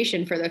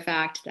appreciation for the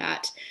fact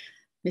that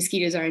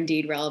mosquitoes are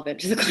indeed relevant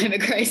to the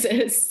climate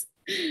crisis.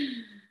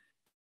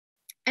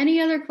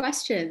 Any other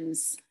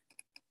questions?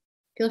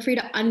 Feel free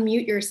to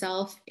unmute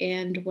yourself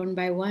and one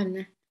by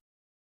one,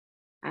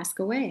 ask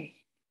away.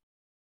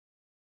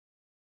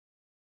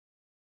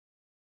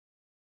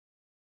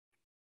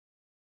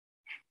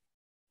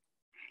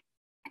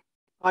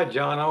 Hi,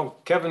 Jono.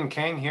 Kevin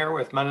King here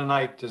with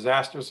Mennonite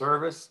Disaster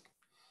Service.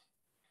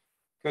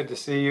 Good to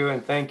see you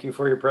and thank you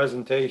for your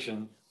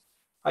presentation.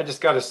 I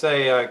just got to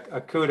say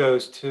a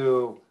kudos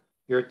to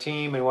your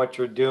team and what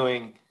you're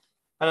doing.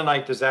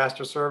 Mennonite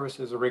Disaster Service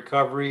is a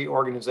recovery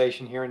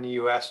organization here in the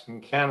US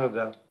and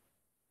Canada,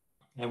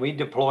 and we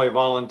deploy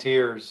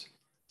volunteers,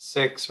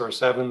 6,000 or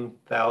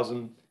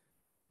 7,000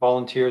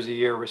 volunteers a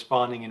year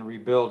responding and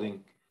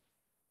rebuilding.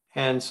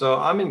 And so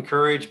I'm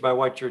encouraged by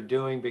what you're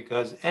doing,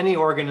 because any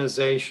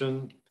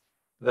organization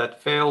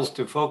that fails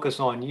to focus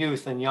on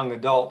youth and young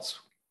adults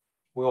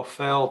will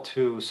fail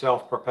to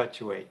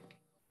self-perpetuate.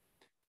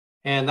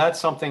 And that's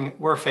something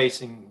we're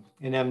facing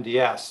in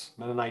MDS,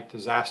 Mennonite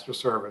Disaster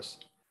Service.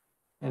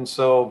 And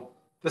so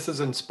this is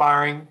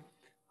inspiring.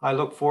 I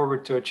look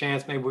forward to a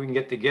chance maybe we can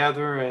get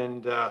together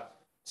and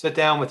sit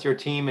down with your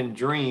team and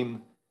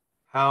dream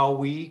how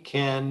we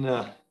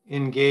can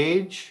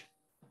engage,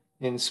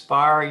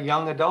 inspire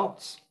young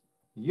adults,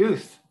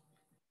 youth,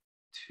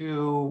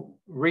 to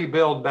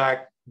rebuild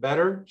back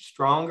better,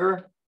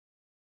 stronger.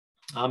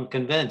 I'm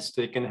convinced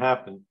it can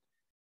happen.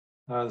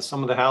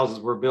 Some of the houses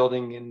we're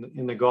building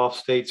in the Gulf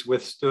states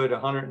withstood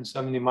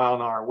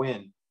 170-mile-an-hour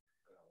wind.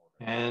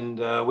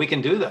 And we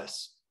can do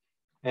this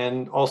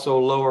and also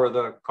lower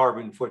the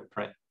carbon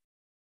footprint.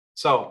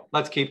 So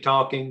let's keep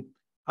talking.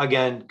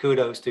 Again,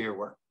 kudos to your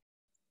work.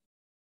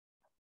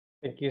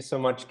 Thank you so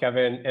much,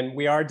 Kevin. And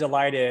we are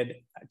delighted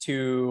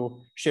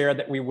to share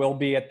that we will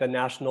be at the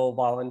National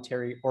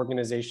Voluntary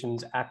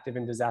Organizations Active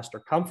in Disaster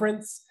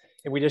Conference.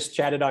 And we just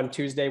chatted on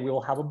Tuesday, we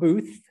will have a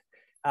booth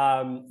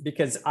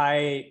because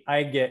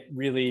I get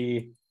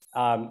really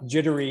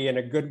jittery in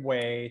a good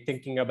way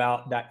thinking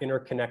about that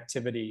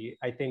interconnectivity.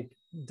 I think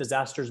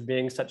disasters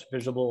being such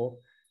visible,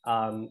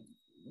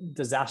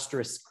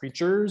 disastrous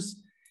creatures,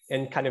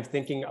 and kind of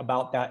thinking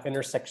about that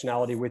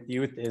intersectionality with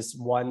youth is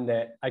one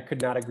that I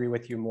could not agree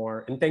with you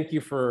more. And thank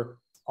you for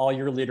all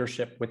your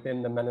leadership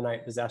within the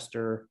Mennonite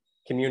disaster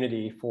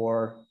community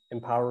for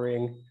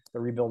empowering the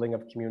rebuilding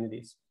of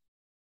communities.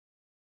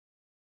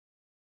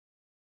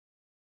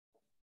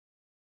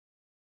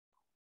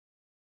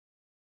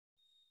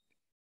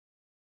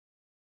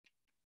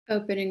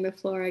 Opening the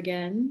floor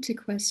again to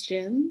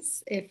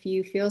questions. If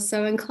you feel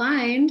so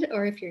inclined,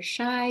 or if you're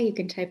shy, you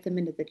can type them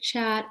into the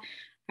chat.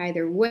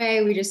 Either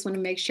way, we just want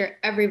to make sure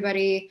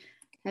everybody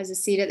has a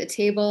seat at the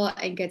table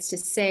and gets to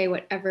say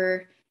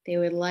whatever they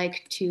would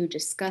like to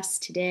discuss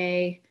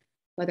today,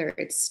 whether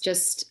it's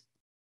just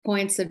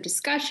points of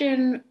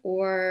discussion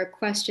or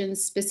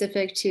questions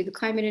specific to the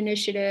climate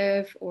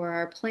initiative or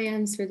our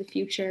plans for the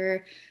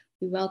future.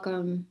 We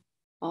welcome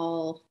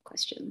all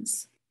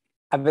questions.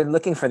 I've been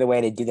looking for the way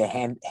to do the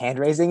hand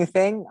raising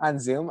thing on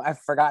Zoom. I've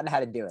forgotten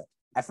how to do it.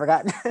 I've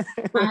forgotten.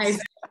 I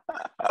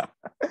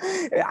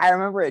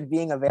remember it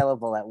being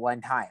available at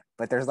one time,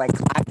 but there's like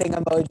clapping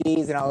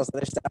emojis and all this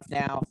other stuff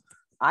now.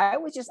 I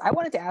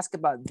wanted to ask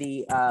about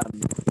the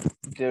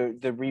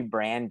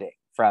rebranding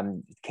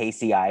from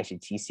KCI to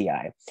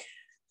TCI,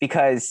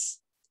 because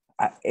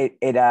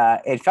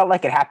it felt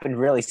like it happened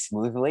really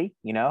smoothly,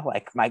 you know,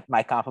 like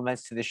my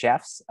compliments to the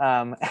chefs.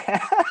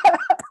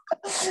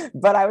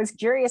 But I was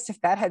curious if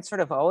that had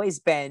sort of always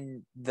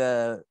been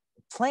the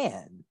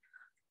plan.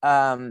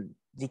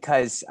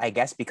 because I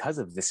guess because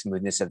of the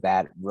smoothness of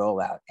that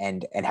rollout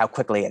and how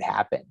quickly it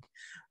happened.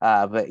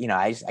 But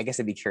I guess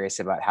I'd be curious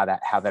about how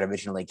that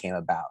originally came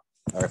about,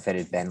 or if it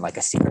had been like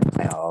a secret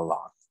plan all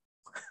along.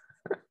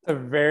 A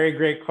very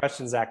great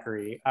question,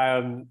 Zachary.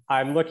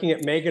 I'm looking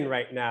at Megan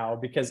right now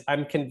because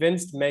I'm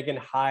convinced Megan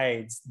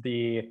hides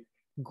the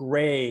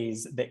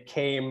grays that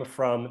came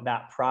from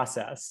that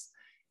process.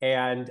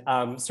 And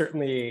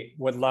certainly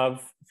would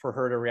love for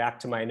her to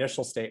react to my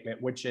initial statement,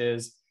 which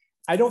is,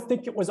 I don't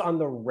think it was on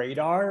the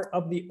radar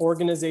of the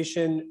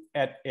organization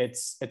at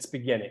its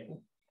beginning,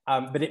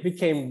 but it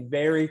became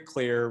very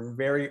clear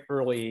very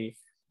early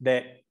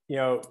that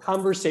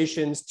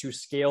conversations to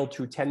scale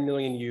to 10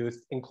 million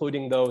youth,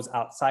 including those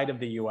outside of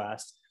the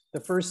US, the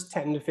first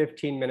 10 to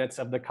 15 minutes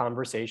of the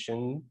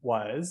conversation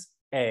was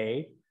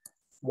A,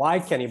 why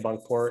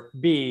Kennebunkport?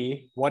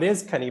 B, what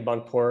is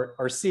Kennebunkport?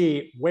 Or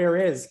C, where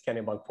is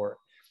Kennebunkport?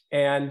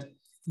 And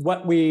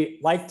what we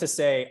like to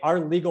say,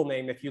 our legal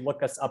name, if you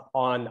look us up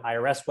on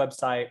IRS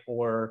website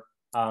or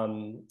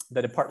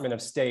the Department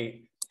of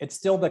State, it's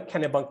still the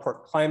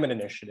Kennebunkport Climate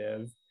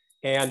Initiative.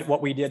 And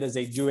what we did is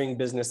a doing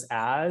business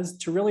as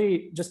to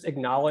really just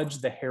acknowledge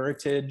the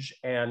heritage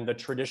and the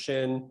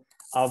tradition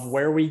of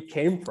where we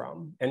came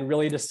from, and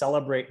really to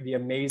celebrate the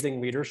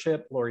amazing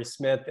leadership, Lori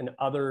Smith and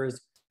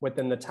others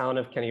within the town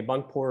of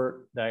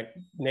Kennebunkport, the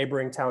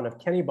neighboring town of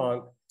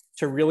Kennebunk,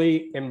 to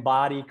really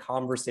embody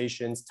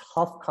conversations,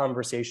 tough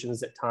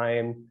conversations at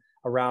times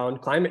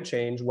around climate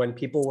change when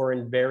people were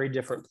in very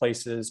different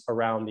places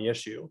around the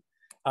issue.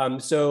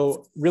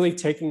 So really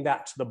taking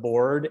that to the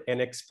board and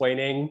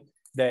explaining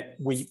that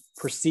we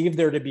perceive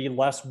there to be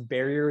less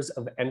barriers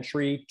of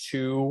entry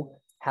to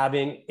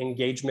having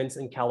engagements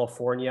in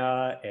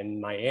California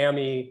and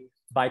Miami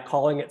by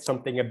calling it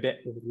something a bit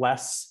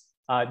less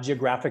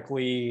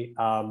geographically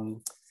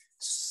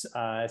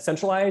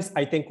centralized,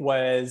 I think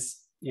was,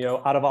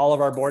 out of all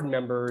of our board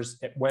members,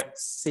 it went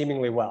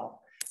seemingly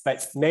well.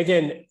 But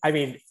Megan, I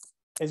mean,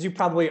 as you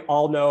probably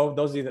all know,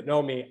 those of you that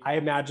know me, I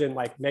imagine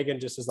like Megan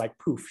just is like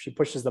poof, she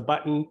pushes the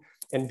button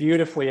and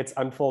beautifully it's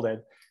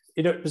unfolded.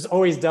 There's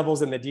always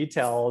devils in the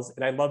details.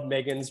 And I love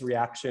Megan's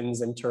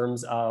reactions in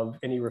terms of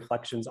any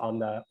reflections on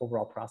the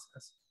overall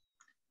process.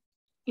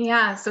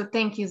 Yeah, so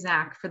thank you,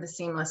 Zach, for the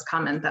seamless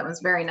comment. That was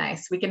very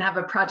nice. We can have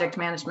a project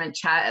management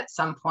chat at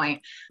some point.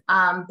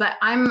 But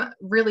I'm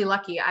really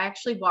lucky. I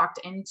actually walked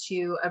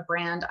into a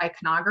brand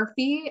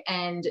iconography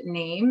and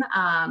name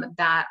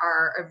that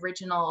our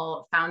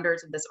original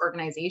founders of this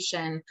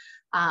organization,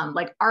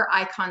 like our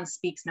icon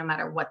speaks no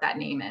matter what that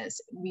name is.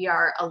 We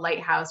are a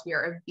lighthouse, we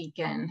are a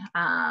beacon,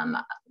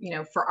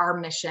 for our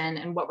mission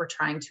and what we're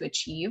trying to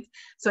achieve.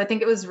 So I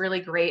think it was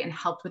really great and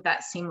helped with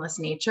that seamless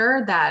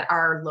nature that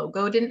our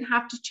logo didn't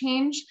have to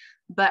change,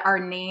 but our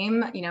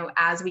name,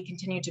 as we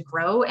continue to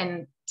grow.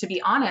 And to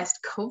be honest,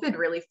 COVID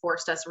really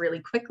forced us really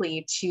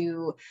quickly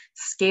to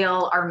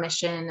scale our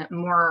mission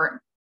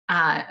more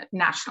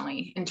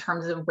nationally in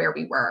terms of where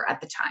we were at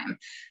the time.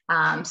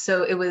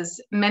 So it was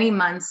many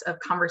months of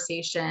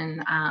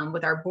conversation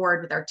with our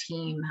board, with our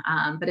team,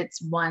 but it's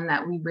one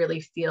that we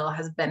really feel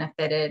has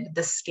benefited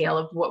the scale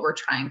of what we're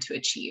trying to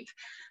achieve.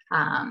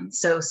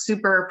 So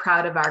super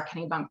proud of our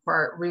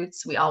Kennebunkport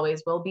roots. We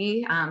always will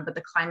be, but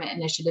the climate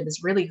initiative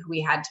is really who we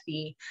had to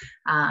be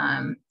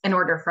in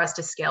order for us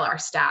to scale our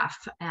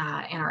staff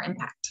and our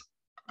impact.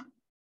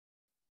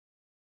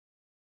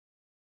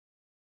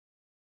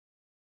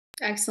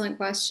 Excellent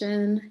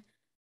question.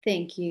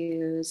 Thank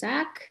you,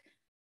 Zach.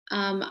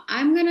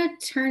 I'm going to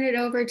turn it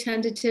over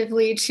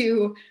tentatively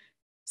to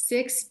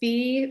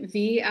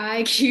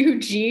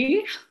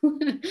 6B-VIQG.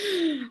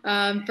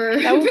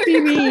 That would be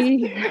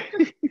me.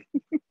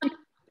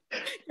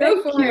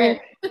 Go for it.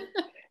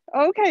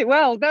 Okay,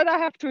 well, then I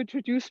have to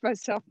introduce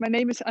myself. My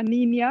name is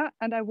Aninia,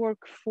 and I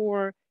work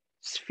for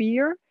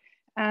Sphere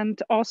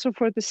and also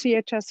for the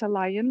CHS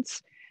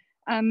Alliance.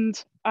 And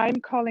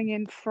I'm calling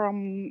in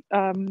from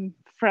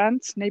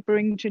France,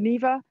 neighboring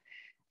Geneva.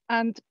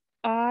 And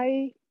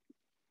I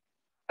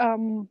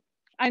know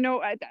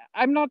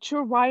I'm not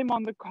sure why I'm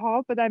on the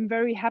call, but I'm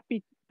very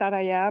happy that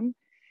I am,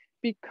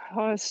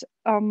 because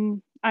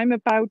I'm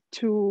about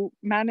to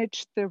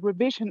manage the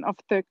revision of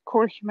the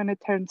core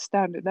humanitarian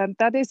standard. And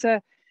that is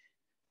a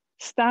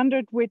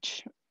standard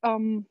which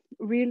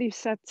really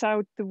sets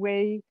out the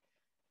way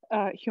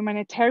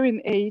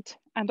humanitarian aid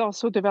and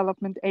also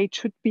development aid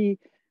should be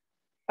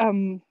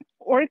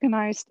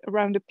organized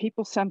around a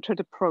people-centered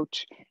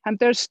approach. And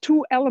there's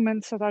two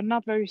elements that are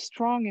not very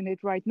strong in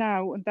it right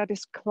now, and that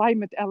is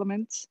climate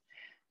elements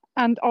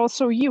and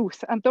also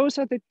youth. And those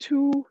are the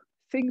two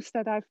things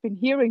that I've been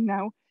hearing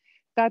now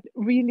that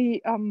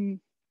really,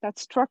 that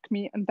struck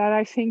me and that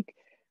I think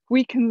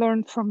we can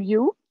learn from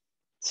you.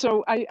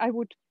 So I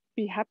would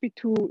be happy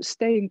to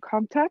stay in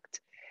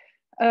contact.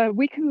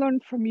 We can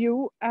learn from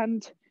you,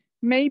 and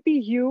maybe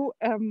you,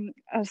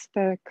 as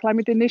the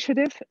climate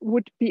initiative,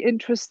 would be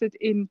interested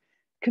in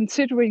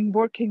considering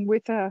working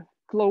with a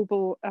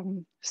global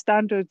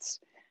standards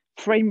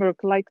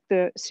framework like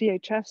the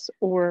CHS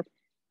or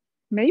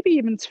maybe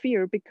even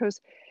Sphere,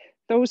 because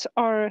those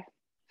are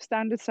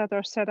standards that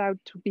are set out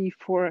to be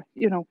for,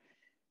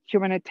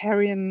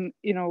 humanitarian,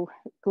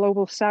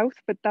 global South,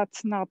 but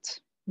that's not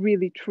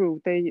really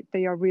true.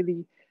 They are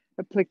really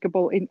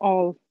applicable in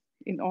all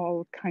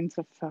kinds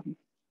of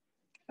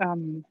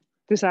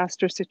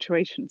disaster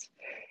situations.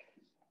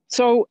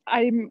 So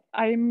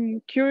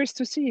I'm curious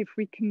to see if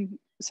we can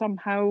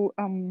somehow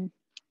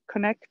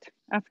connect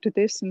after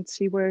this and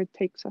see where it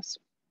takes us.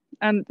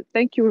 And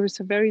thank you. It was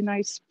a very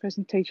nice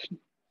presentation.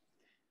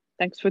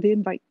 Thanks for the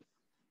invite.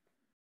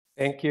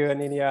 Thank you,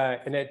 Aninia.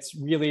 And it's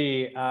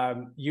really,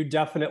 you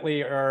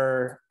definitely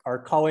are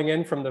calling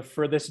in from the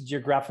furthest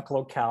geographic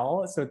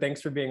locale. So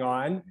thanks for being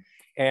on.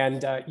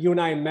 And you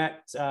and I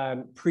met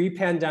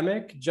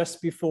pre-pandemic,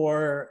 just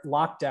before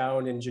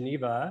lockdown in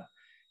Geneva.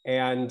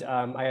 And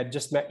I had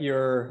just met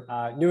your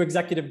new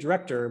executive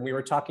director, and we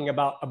were talking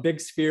about a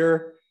big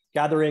sphere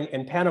gathering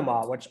in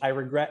Panama, which I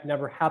regret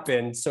never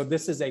happened. So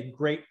this is a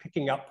great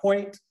picking up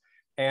point.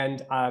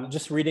 And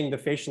just reading the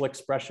facial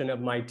expression of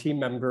my team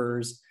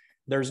members,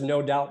 there's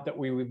no doubt that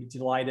we would be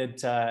delighted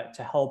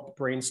to help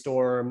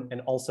brainstorm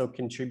and also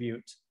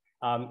contribute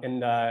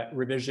in the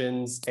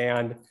revisions.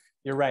 And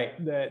you're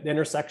right, the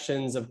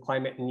intersections of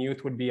climate and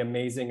youth would be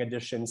amazing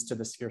additions to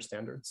the sphere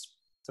standards.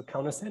 So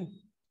count us in.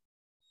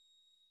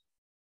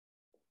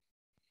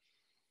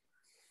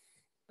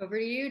 Over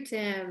to you,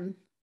 Tim.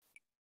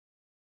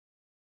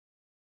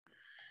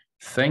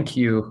 Thank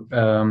you.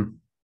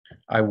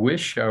 I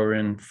wish I were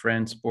in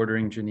France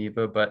bordering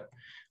Geneva, but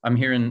I'm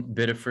here in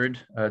Biddeford,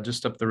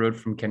 just up the road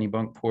from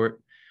Kennebunkport.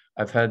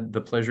 I've had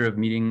the pleasure of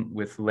meeting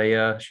with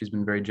Leah. She's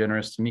been very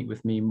generous to meet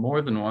with me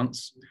more than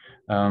once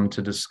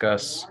to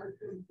discuss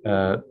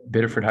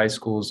Biddeford High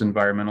School's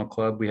environmental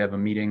club. We have a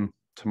meeting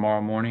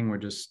tomorrow morning. We're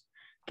just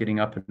getting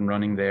up and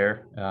running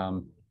there.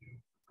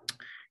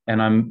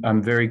 And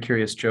I'm very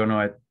curious,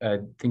 Jono, I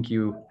think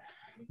you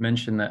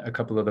mentioned that a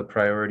couple of the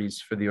priorities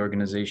for the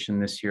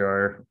organization this year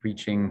are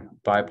reaching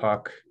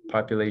BIPOC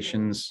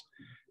populations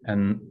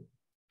and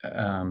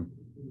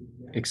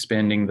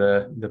expanding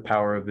the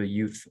power of the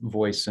youth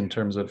voice in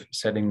terms of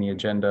setting the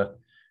agenda.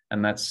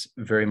 And that's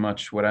very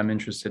much what I'm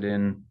interested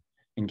in,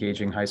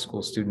 engaging high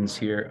school students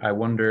here. I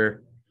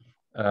wonder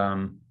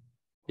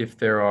if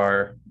there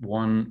are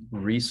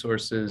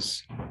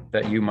resources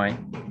that you might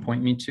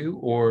point me to,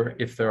 or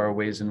if there are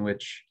ways in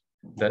which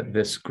that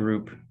this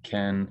group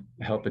can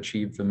help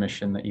achieve the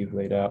mission that you've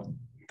laid out.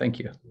 Thank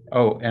you.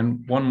 Oh,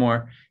 and one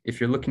more, if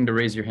you're looking to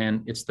raise your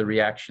hand, it's the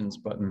reactions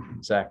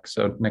button, Zach.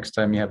 So next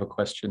time you have a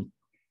question.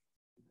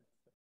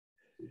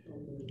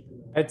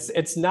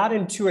 It's not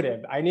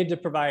intuitive. I need to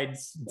provide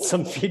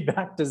some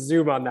feedback to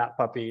Zoom on that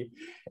puppy.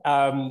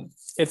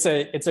 It's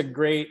a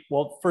great,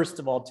 well, first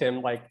of all,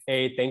 Tim,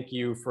 thank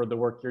you for the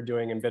work you're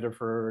doing in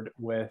Biddeford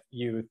with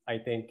youth. I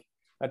think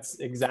that's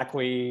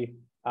exactly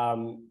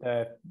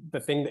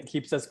the thing that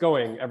keeps us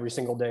going every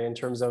single day in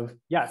terms of,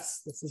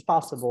 yes, this is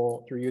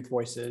possible through youth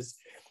voices.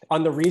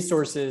 On the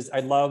resources,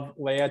 I'd love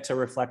Leah to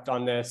reflect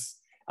on this.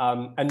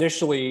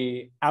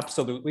 Initially,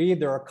 absolutely,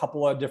 there are a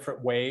couple of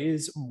different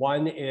ways.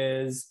 One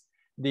is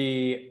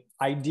the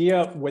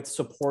idea with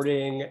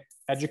supporting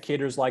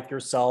educators like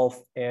yourself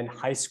and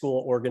high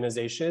school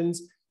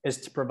organizations is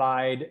to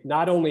provide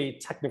not only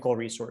technical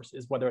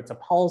resources, whether it's a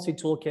policy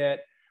toolkit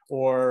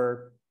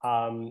or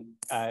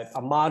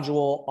a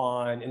module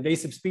on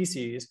invasive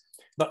species,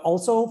 but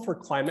also for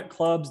climate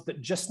clubs that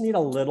just need a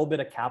little bit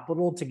of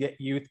capital to get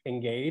youth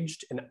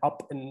engaged and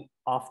up and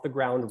off the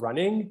ground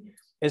running,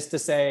 is to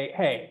say,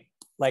 hey,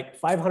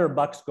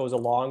 $500 goes a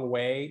long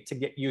way to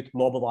get youth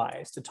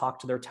mobilized, to talk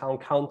to their town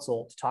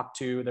council, to talk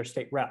to their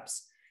state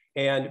reps.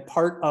 And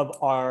part of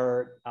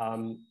our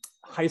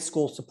high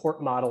school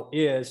support model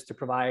is to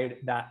provide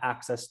that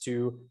access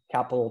to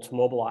capital to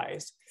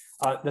mobilize.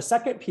 The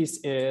second piece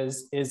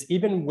is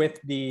even with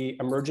the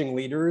Emerging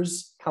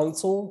Leaders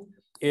Council,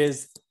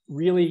 is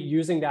really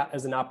using that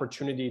as an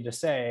opportunity to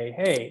say,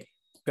 hey,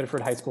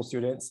 Biddeford High School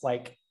students,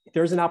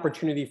 there's an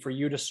opportunity for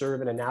you to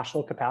serve in a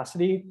national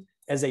capacity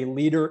as a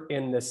leader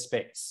in this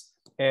space.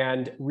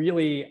 And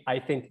really, I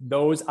think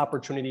those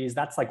opportunities,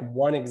 that's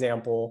one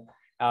example.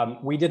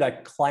 We did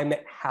a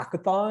climate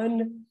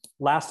hackathon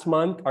last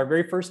month, our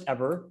very first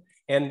ever.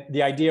 And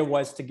the idea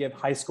was to give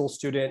high school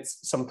students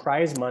some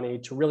prize money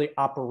to really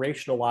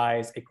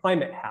operationalize a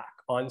climate hack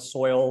on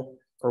soil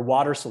or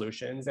water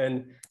solutions.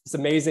 And this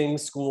amazing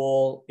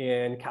school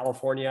in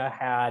California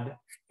had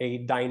a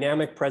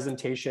dynamic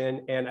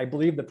presentation. And I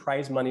believe the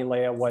prize money,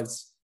 Leah,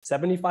 was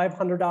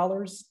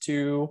 $7,500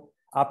 to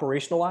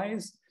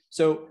operationalize.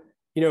 So,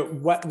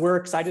 what we're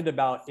excited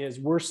about is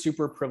we're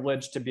super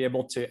privileged to be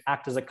able to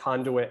act as a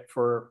conduit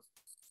for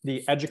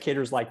the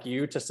educators like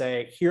you to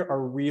say, here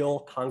are real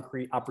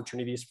concrete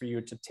opportunities for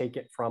you to take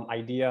it from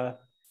idea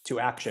to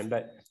action.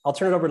 But I'll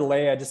turn it over to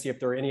Leah to see if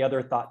there are any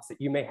other thoughts that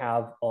you may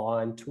have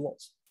on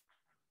tools.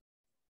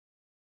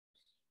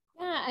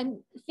 Yeah, I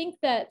think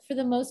that for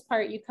the most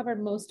part, you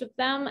covered most of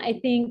them. I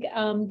think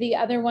the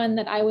other one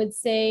that I would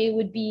say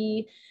would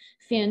be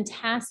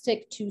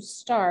fantastic to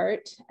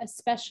start,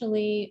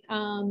 especially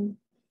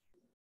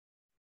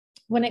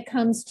when it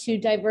comes to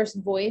diverse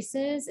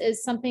voices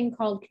is something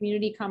called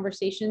community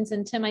conversations.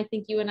 And Tim, I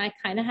think you and I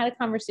kind of had a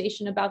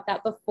conversation about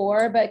that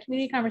before, but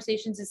community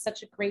conversations is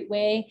such a great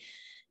way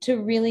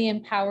to really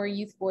empower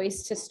youth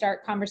voice to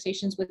start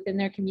conversations within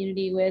their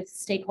community with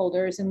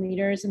stakeholders and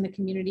leaders in the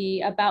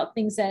community about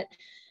things that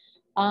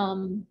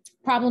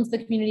problems the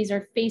communities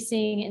are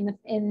facing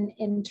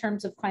in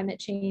terms of climate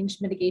change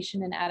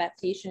mitigation and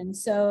adaptation.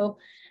 So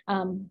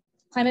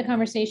climate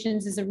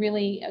conversations is a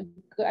really,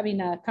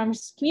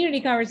 community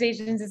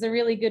conversations is a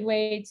really good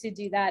way to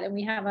do that. And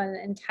we have an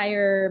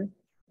entire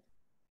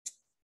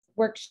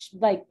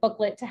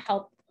booklet to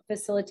help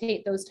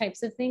facilitate those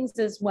types of things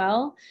as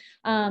well.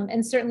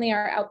 And certainly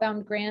our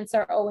outbound grants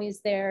are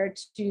always there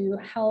to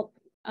help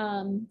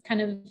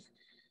kind of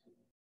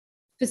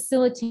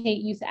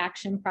facilitate youth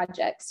action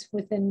projects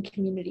within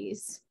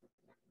communities.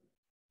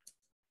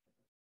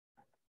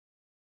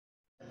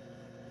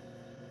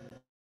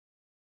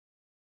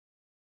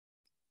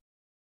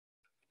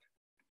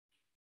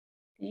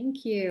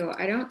 Thank you.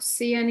 I don't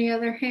see any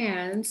other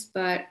hands,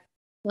 but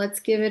let's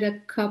give it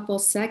a couple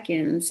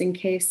seconds in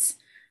case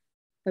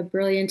a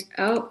brilliant,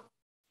 oh,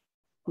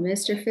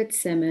 Mr.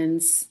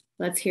 Fitzsimmons,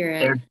 let's hear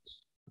it.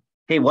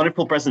 Hey,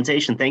 wonderful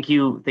presentation. Thank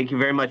you. Thank you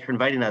very much for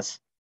inviting us.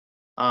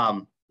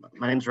 My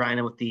name is Ryan.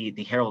 I'm with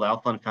the Harold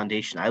Alfond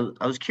Foundation.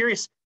 I was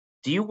curious,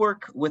 do you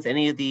work with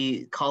any of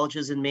the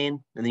colleges in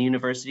Maine and the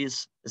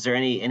universities? Is there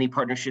any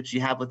partnerships you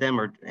have with them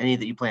or any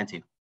that you plan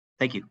to?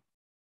 Thank you.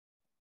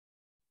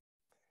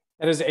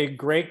 That is a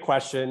great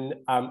question.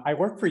 I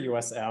work for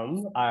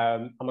USM.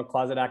 I'm a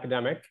closet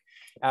academic.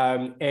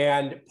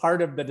 And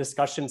part of the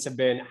discussions have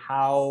been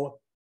how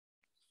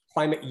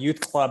climate youth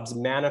clubs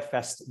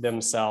manifest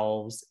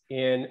themselves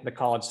in the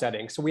college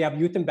setting. So we have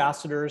youth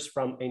ambassadors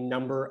from a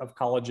number of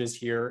colleges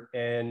here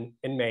in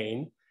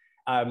Maine.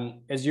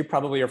 As you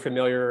probably are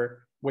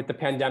familiar with the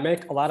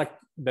pandemic, a lot of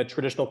the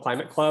traditional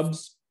climate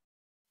clubs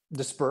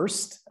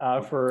dispersed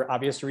for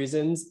obvious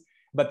reasons,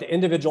 but the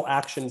individual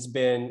action's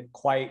been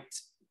quite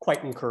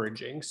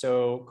encouraging.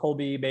 So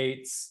Colby,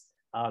 Bates,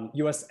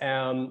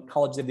 USM,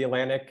 College of the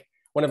Atlantic,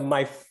 one of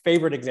my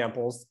favorite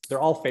examples,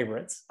 they're all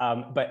favorites,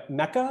 but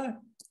Mecca,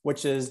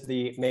 which is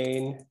the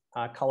Maine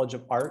College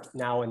of Art,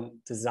 now in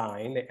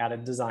design, they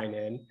added design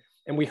in,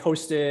 and we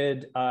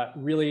hosted a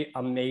really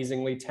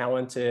amazingly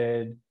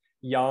talented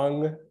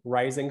young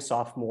rising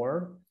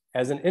sophomore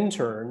as an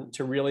intern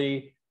to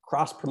really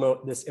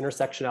cross-promote this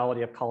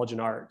intersectionality of college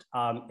and art.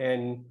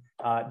 And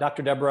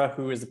Dr. Deborah,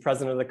 who is the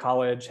president of the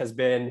college, has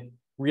been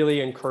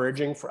really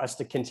encouraging for us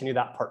to continue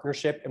that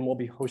partnership, and we'll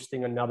be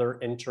hosting another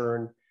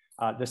intern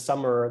this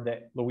summer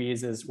that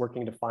Louise is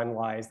working to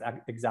finalize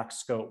that exact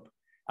scope.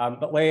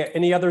 But Leah,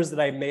 any others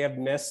that I may have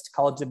missed?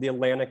 College of the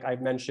Atlantic,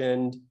 I've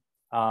mentioned,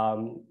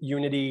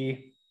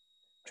 Unity,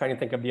 trying to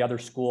think of the other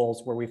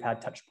schools where we've had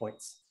touch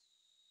points.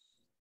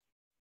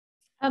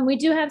 We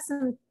do have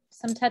some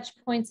touch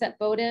points at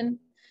Bowdoin,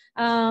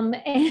 as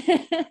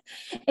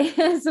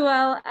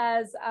well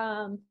as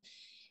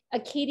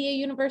Acadia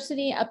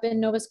University up in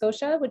Nova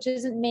Scotia, which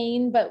isn't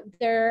Maine, but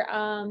there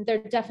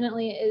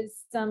definitely is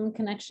some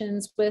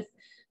connections with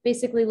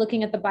basically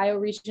looking at the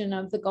bioregion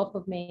of the Gulf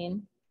of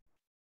Maine.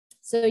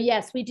 So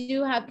yes, we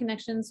do have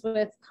connections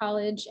with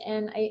college,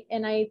 and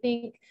I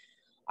think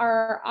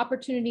our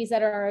opportunities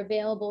that are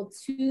available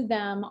to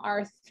them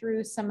are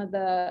through some of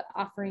the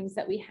offerings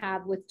that we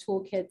have with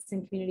toolkits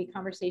and community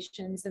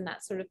conversations and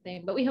that sort of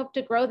thing. But we hope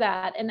to grow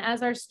that. And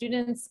as our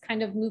students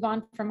kind of move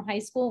on from high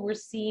school, we're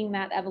seeing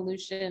that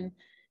evolution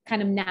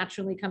kind of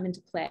naturally come into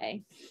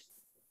play.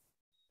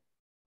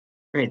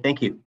 Great,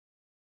 thank you.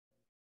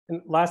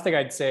 And last thing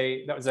I'd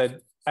say, that was an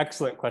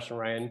excellent question,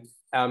 Ryan.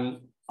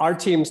 Our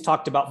teams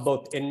talked about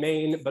both in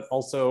Maine, but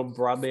also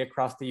broadly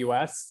across the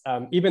US.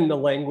 Even the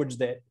language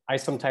that I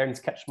sometimes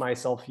catch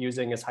myself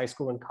using is high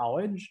school and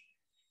college,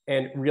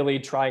 and really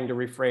trying to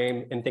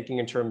reframe and thinking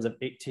in terms of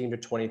 18 to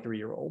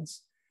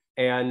 23-year-olds.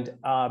 And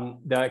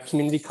the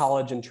community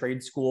college and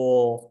trade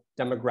school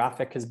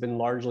demographic has been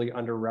largely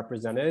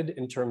underrepresented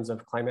in terms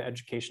of climate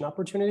education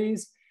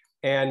opportunities,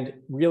 and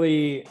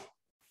really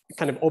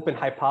kind of open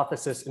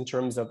hypothesis in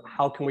terms of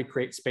how can we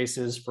create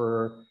spaces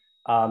for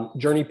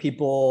journey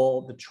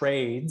people, the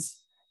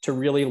trades, to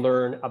really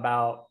learn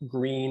about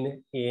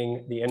greening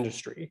the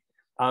industry.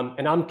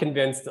 And I'm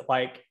convinced that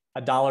like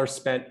 $1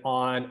 spent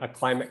on a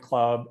climate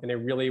club in a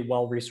really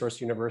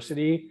well-resourced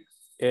university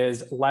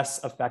is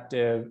less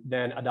effective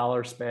than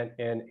 $1 spent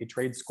in a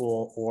trade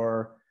school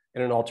or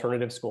in an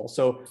alternative school.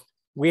 So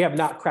we have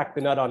not cracked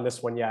the nut on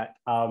this one yet,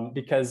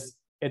 because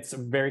it's a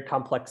very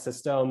complex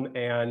system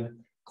and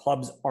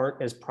clubs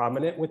aren't as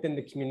prominent within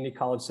the community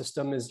college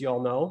system, as you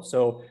all know.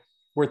 So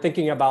we're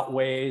thinking about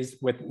ways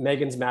with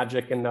Megan's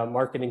magic and the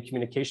marketing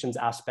communications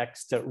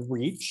aspects to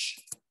reach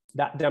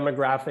that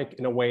demographic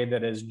in a way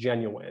that is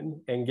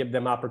genuine and give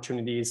them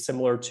opportunities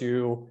similar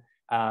to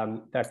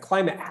the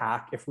climate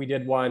hack. If we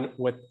did one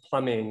with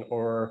plumbing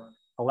or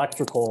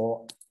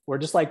electrical, we're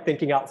just like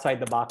thinking outside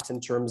the box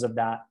in terms of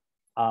that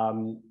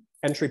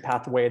entry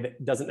pathway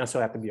that doesn't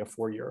necessarily have to be a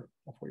four-year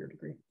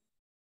degree.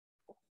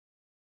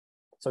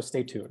 So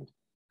stay tuned.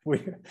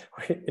 and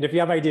if you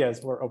have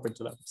ideas, we're open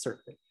to them,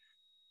 certainly.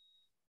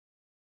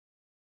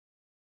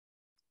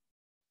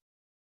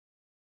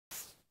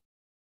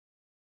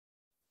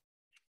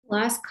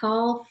 Last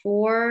call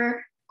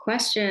for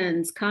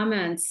questions,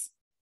 comments,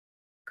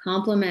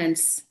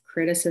 compliments,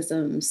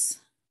 criticisms.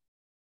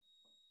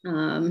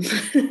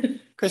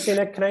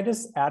 Christina, can I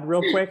just add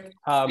real quick?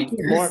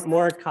 Yes.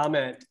 More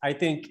comment. I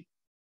think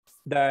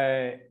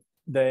the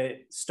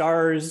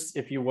stars,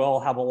 if you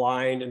will, have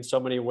aligned in so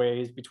many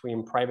ways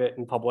between private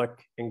and public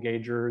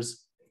engagers.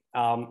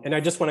 And I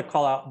just want to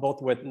call out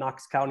both with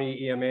Knox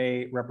County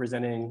EMA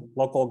representing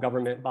local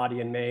government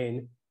body in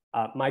Maine,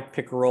 Mike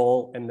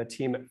Pickerel and the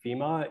team at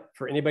FEMA.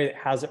 For anybody that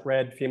hasn't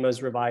read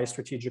FEMA's revised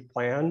strategic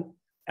plan,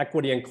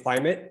 equity and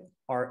climate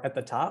are at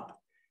the top.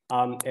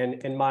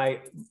 And in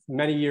my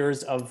many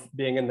years of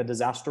being in the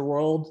disaster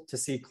world, to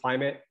see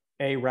climate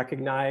A,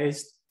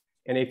 recognized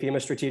in a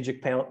FEMA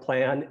strategic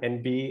plan,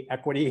 and B,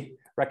 equity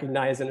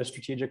recognized in a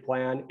strategic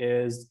plan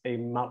is a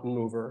mountain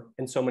mover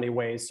in so many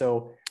ways.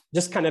 So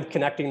just kind of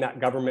connecting that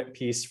government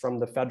piece from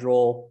the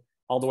federal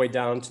all the way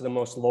down to the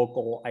most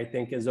local, I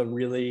think is a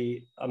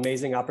really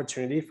amazing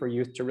opportunity for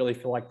youth to really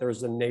feel like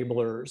there's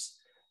enablers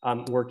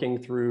working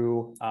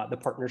through the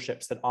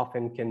partnerships that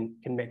often can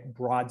make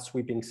broad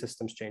sweeping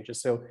systems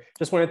changes. So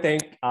just want to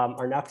thank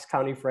our Knox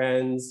County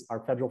friends, our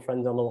federal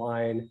friends on the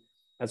line,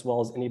 as well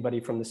as anybody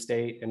from the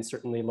state, and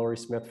certainly Lori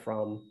Smith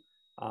from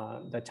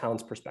the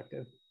town's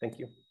perspective. Thank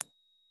you.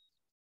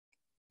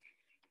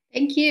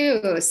 Thank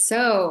you.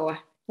 So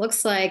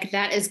looks like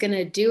that is going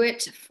to do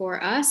it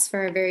for us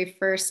for our very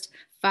first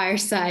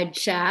Fireside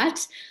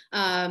Chat.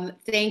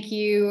 Thank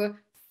you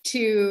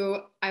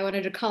to, I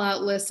wanted to call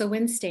out Lissa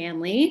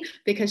Winstanley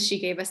because she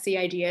gave us the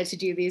idea to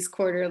do these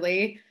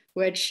quarterly,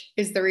 which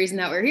is the reason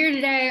that we're here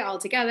today all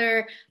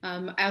together.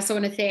 I also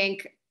want to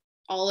thank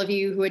all of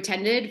you who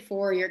attended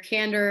for your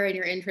candor and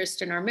your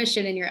interest in our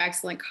mission and your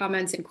excellent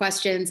comments and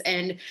questions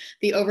and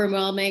the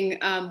overwhelming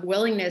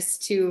willingness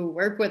to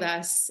work with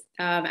us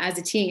as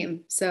a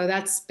team. So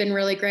that's been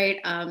really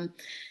great.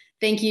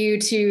 Thank you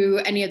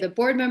to any of the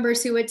board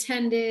members who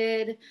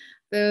attended,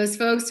 those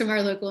folks from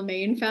our local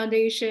Maine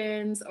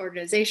foundations,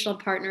 organizational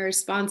partners,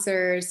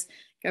 sponsors,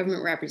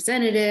 government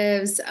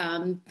representatives,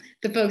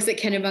 the folks at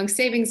Kennebunk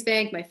Savings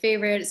Bank, my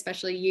favorite,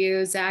 especially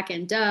you, Zach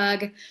and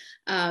Doug,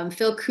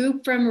 Phil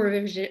Coop from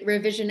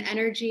Revision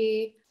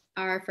Energy,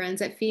 our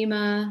friends at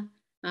FEMA,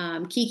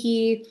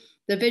 Kiki,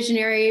 the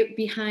visionary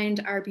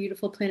behind our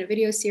beautiful Planet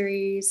video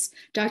series,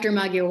 Dr.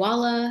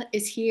 Magiawala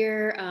is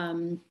here,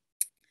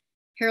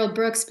 Harold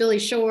Brooks, Billy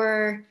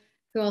Shore,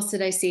 who else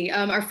did I see?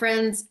 Our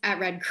friends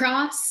at Red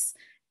Cross,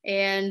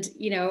 and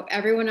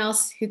everyone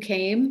else who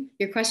came.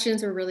 Your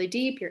questions were really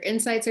deep, your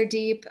insights are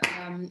deep,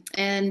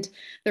 and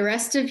the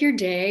rest of your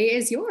day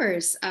is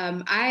yours.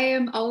 I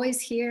am always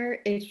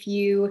here if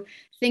you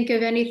think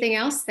of anything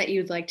else that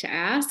you'd like to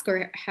ask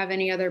or have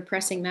any other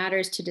pressing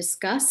matters to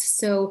discuss.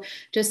 So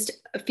just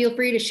feel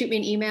free to shoot me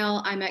an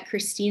email. I'm at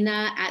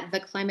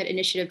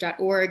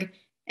Christina@theclimateinitiative.org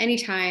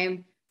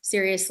anytime,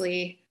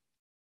 seriously.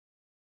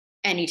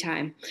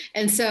 Anytime.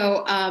 And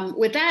so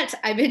with that,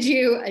 I bid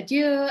you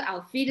adieu,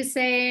 auf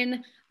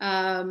Wiedersehen,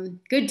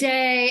 good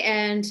day,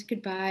 and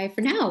goodbye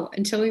for now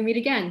until we meet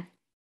again.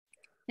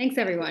 Thanks,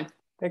 everyone.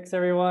 Thanks,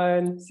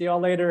 everyone. See you all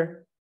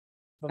later.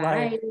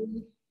 Bye-bye. Bye.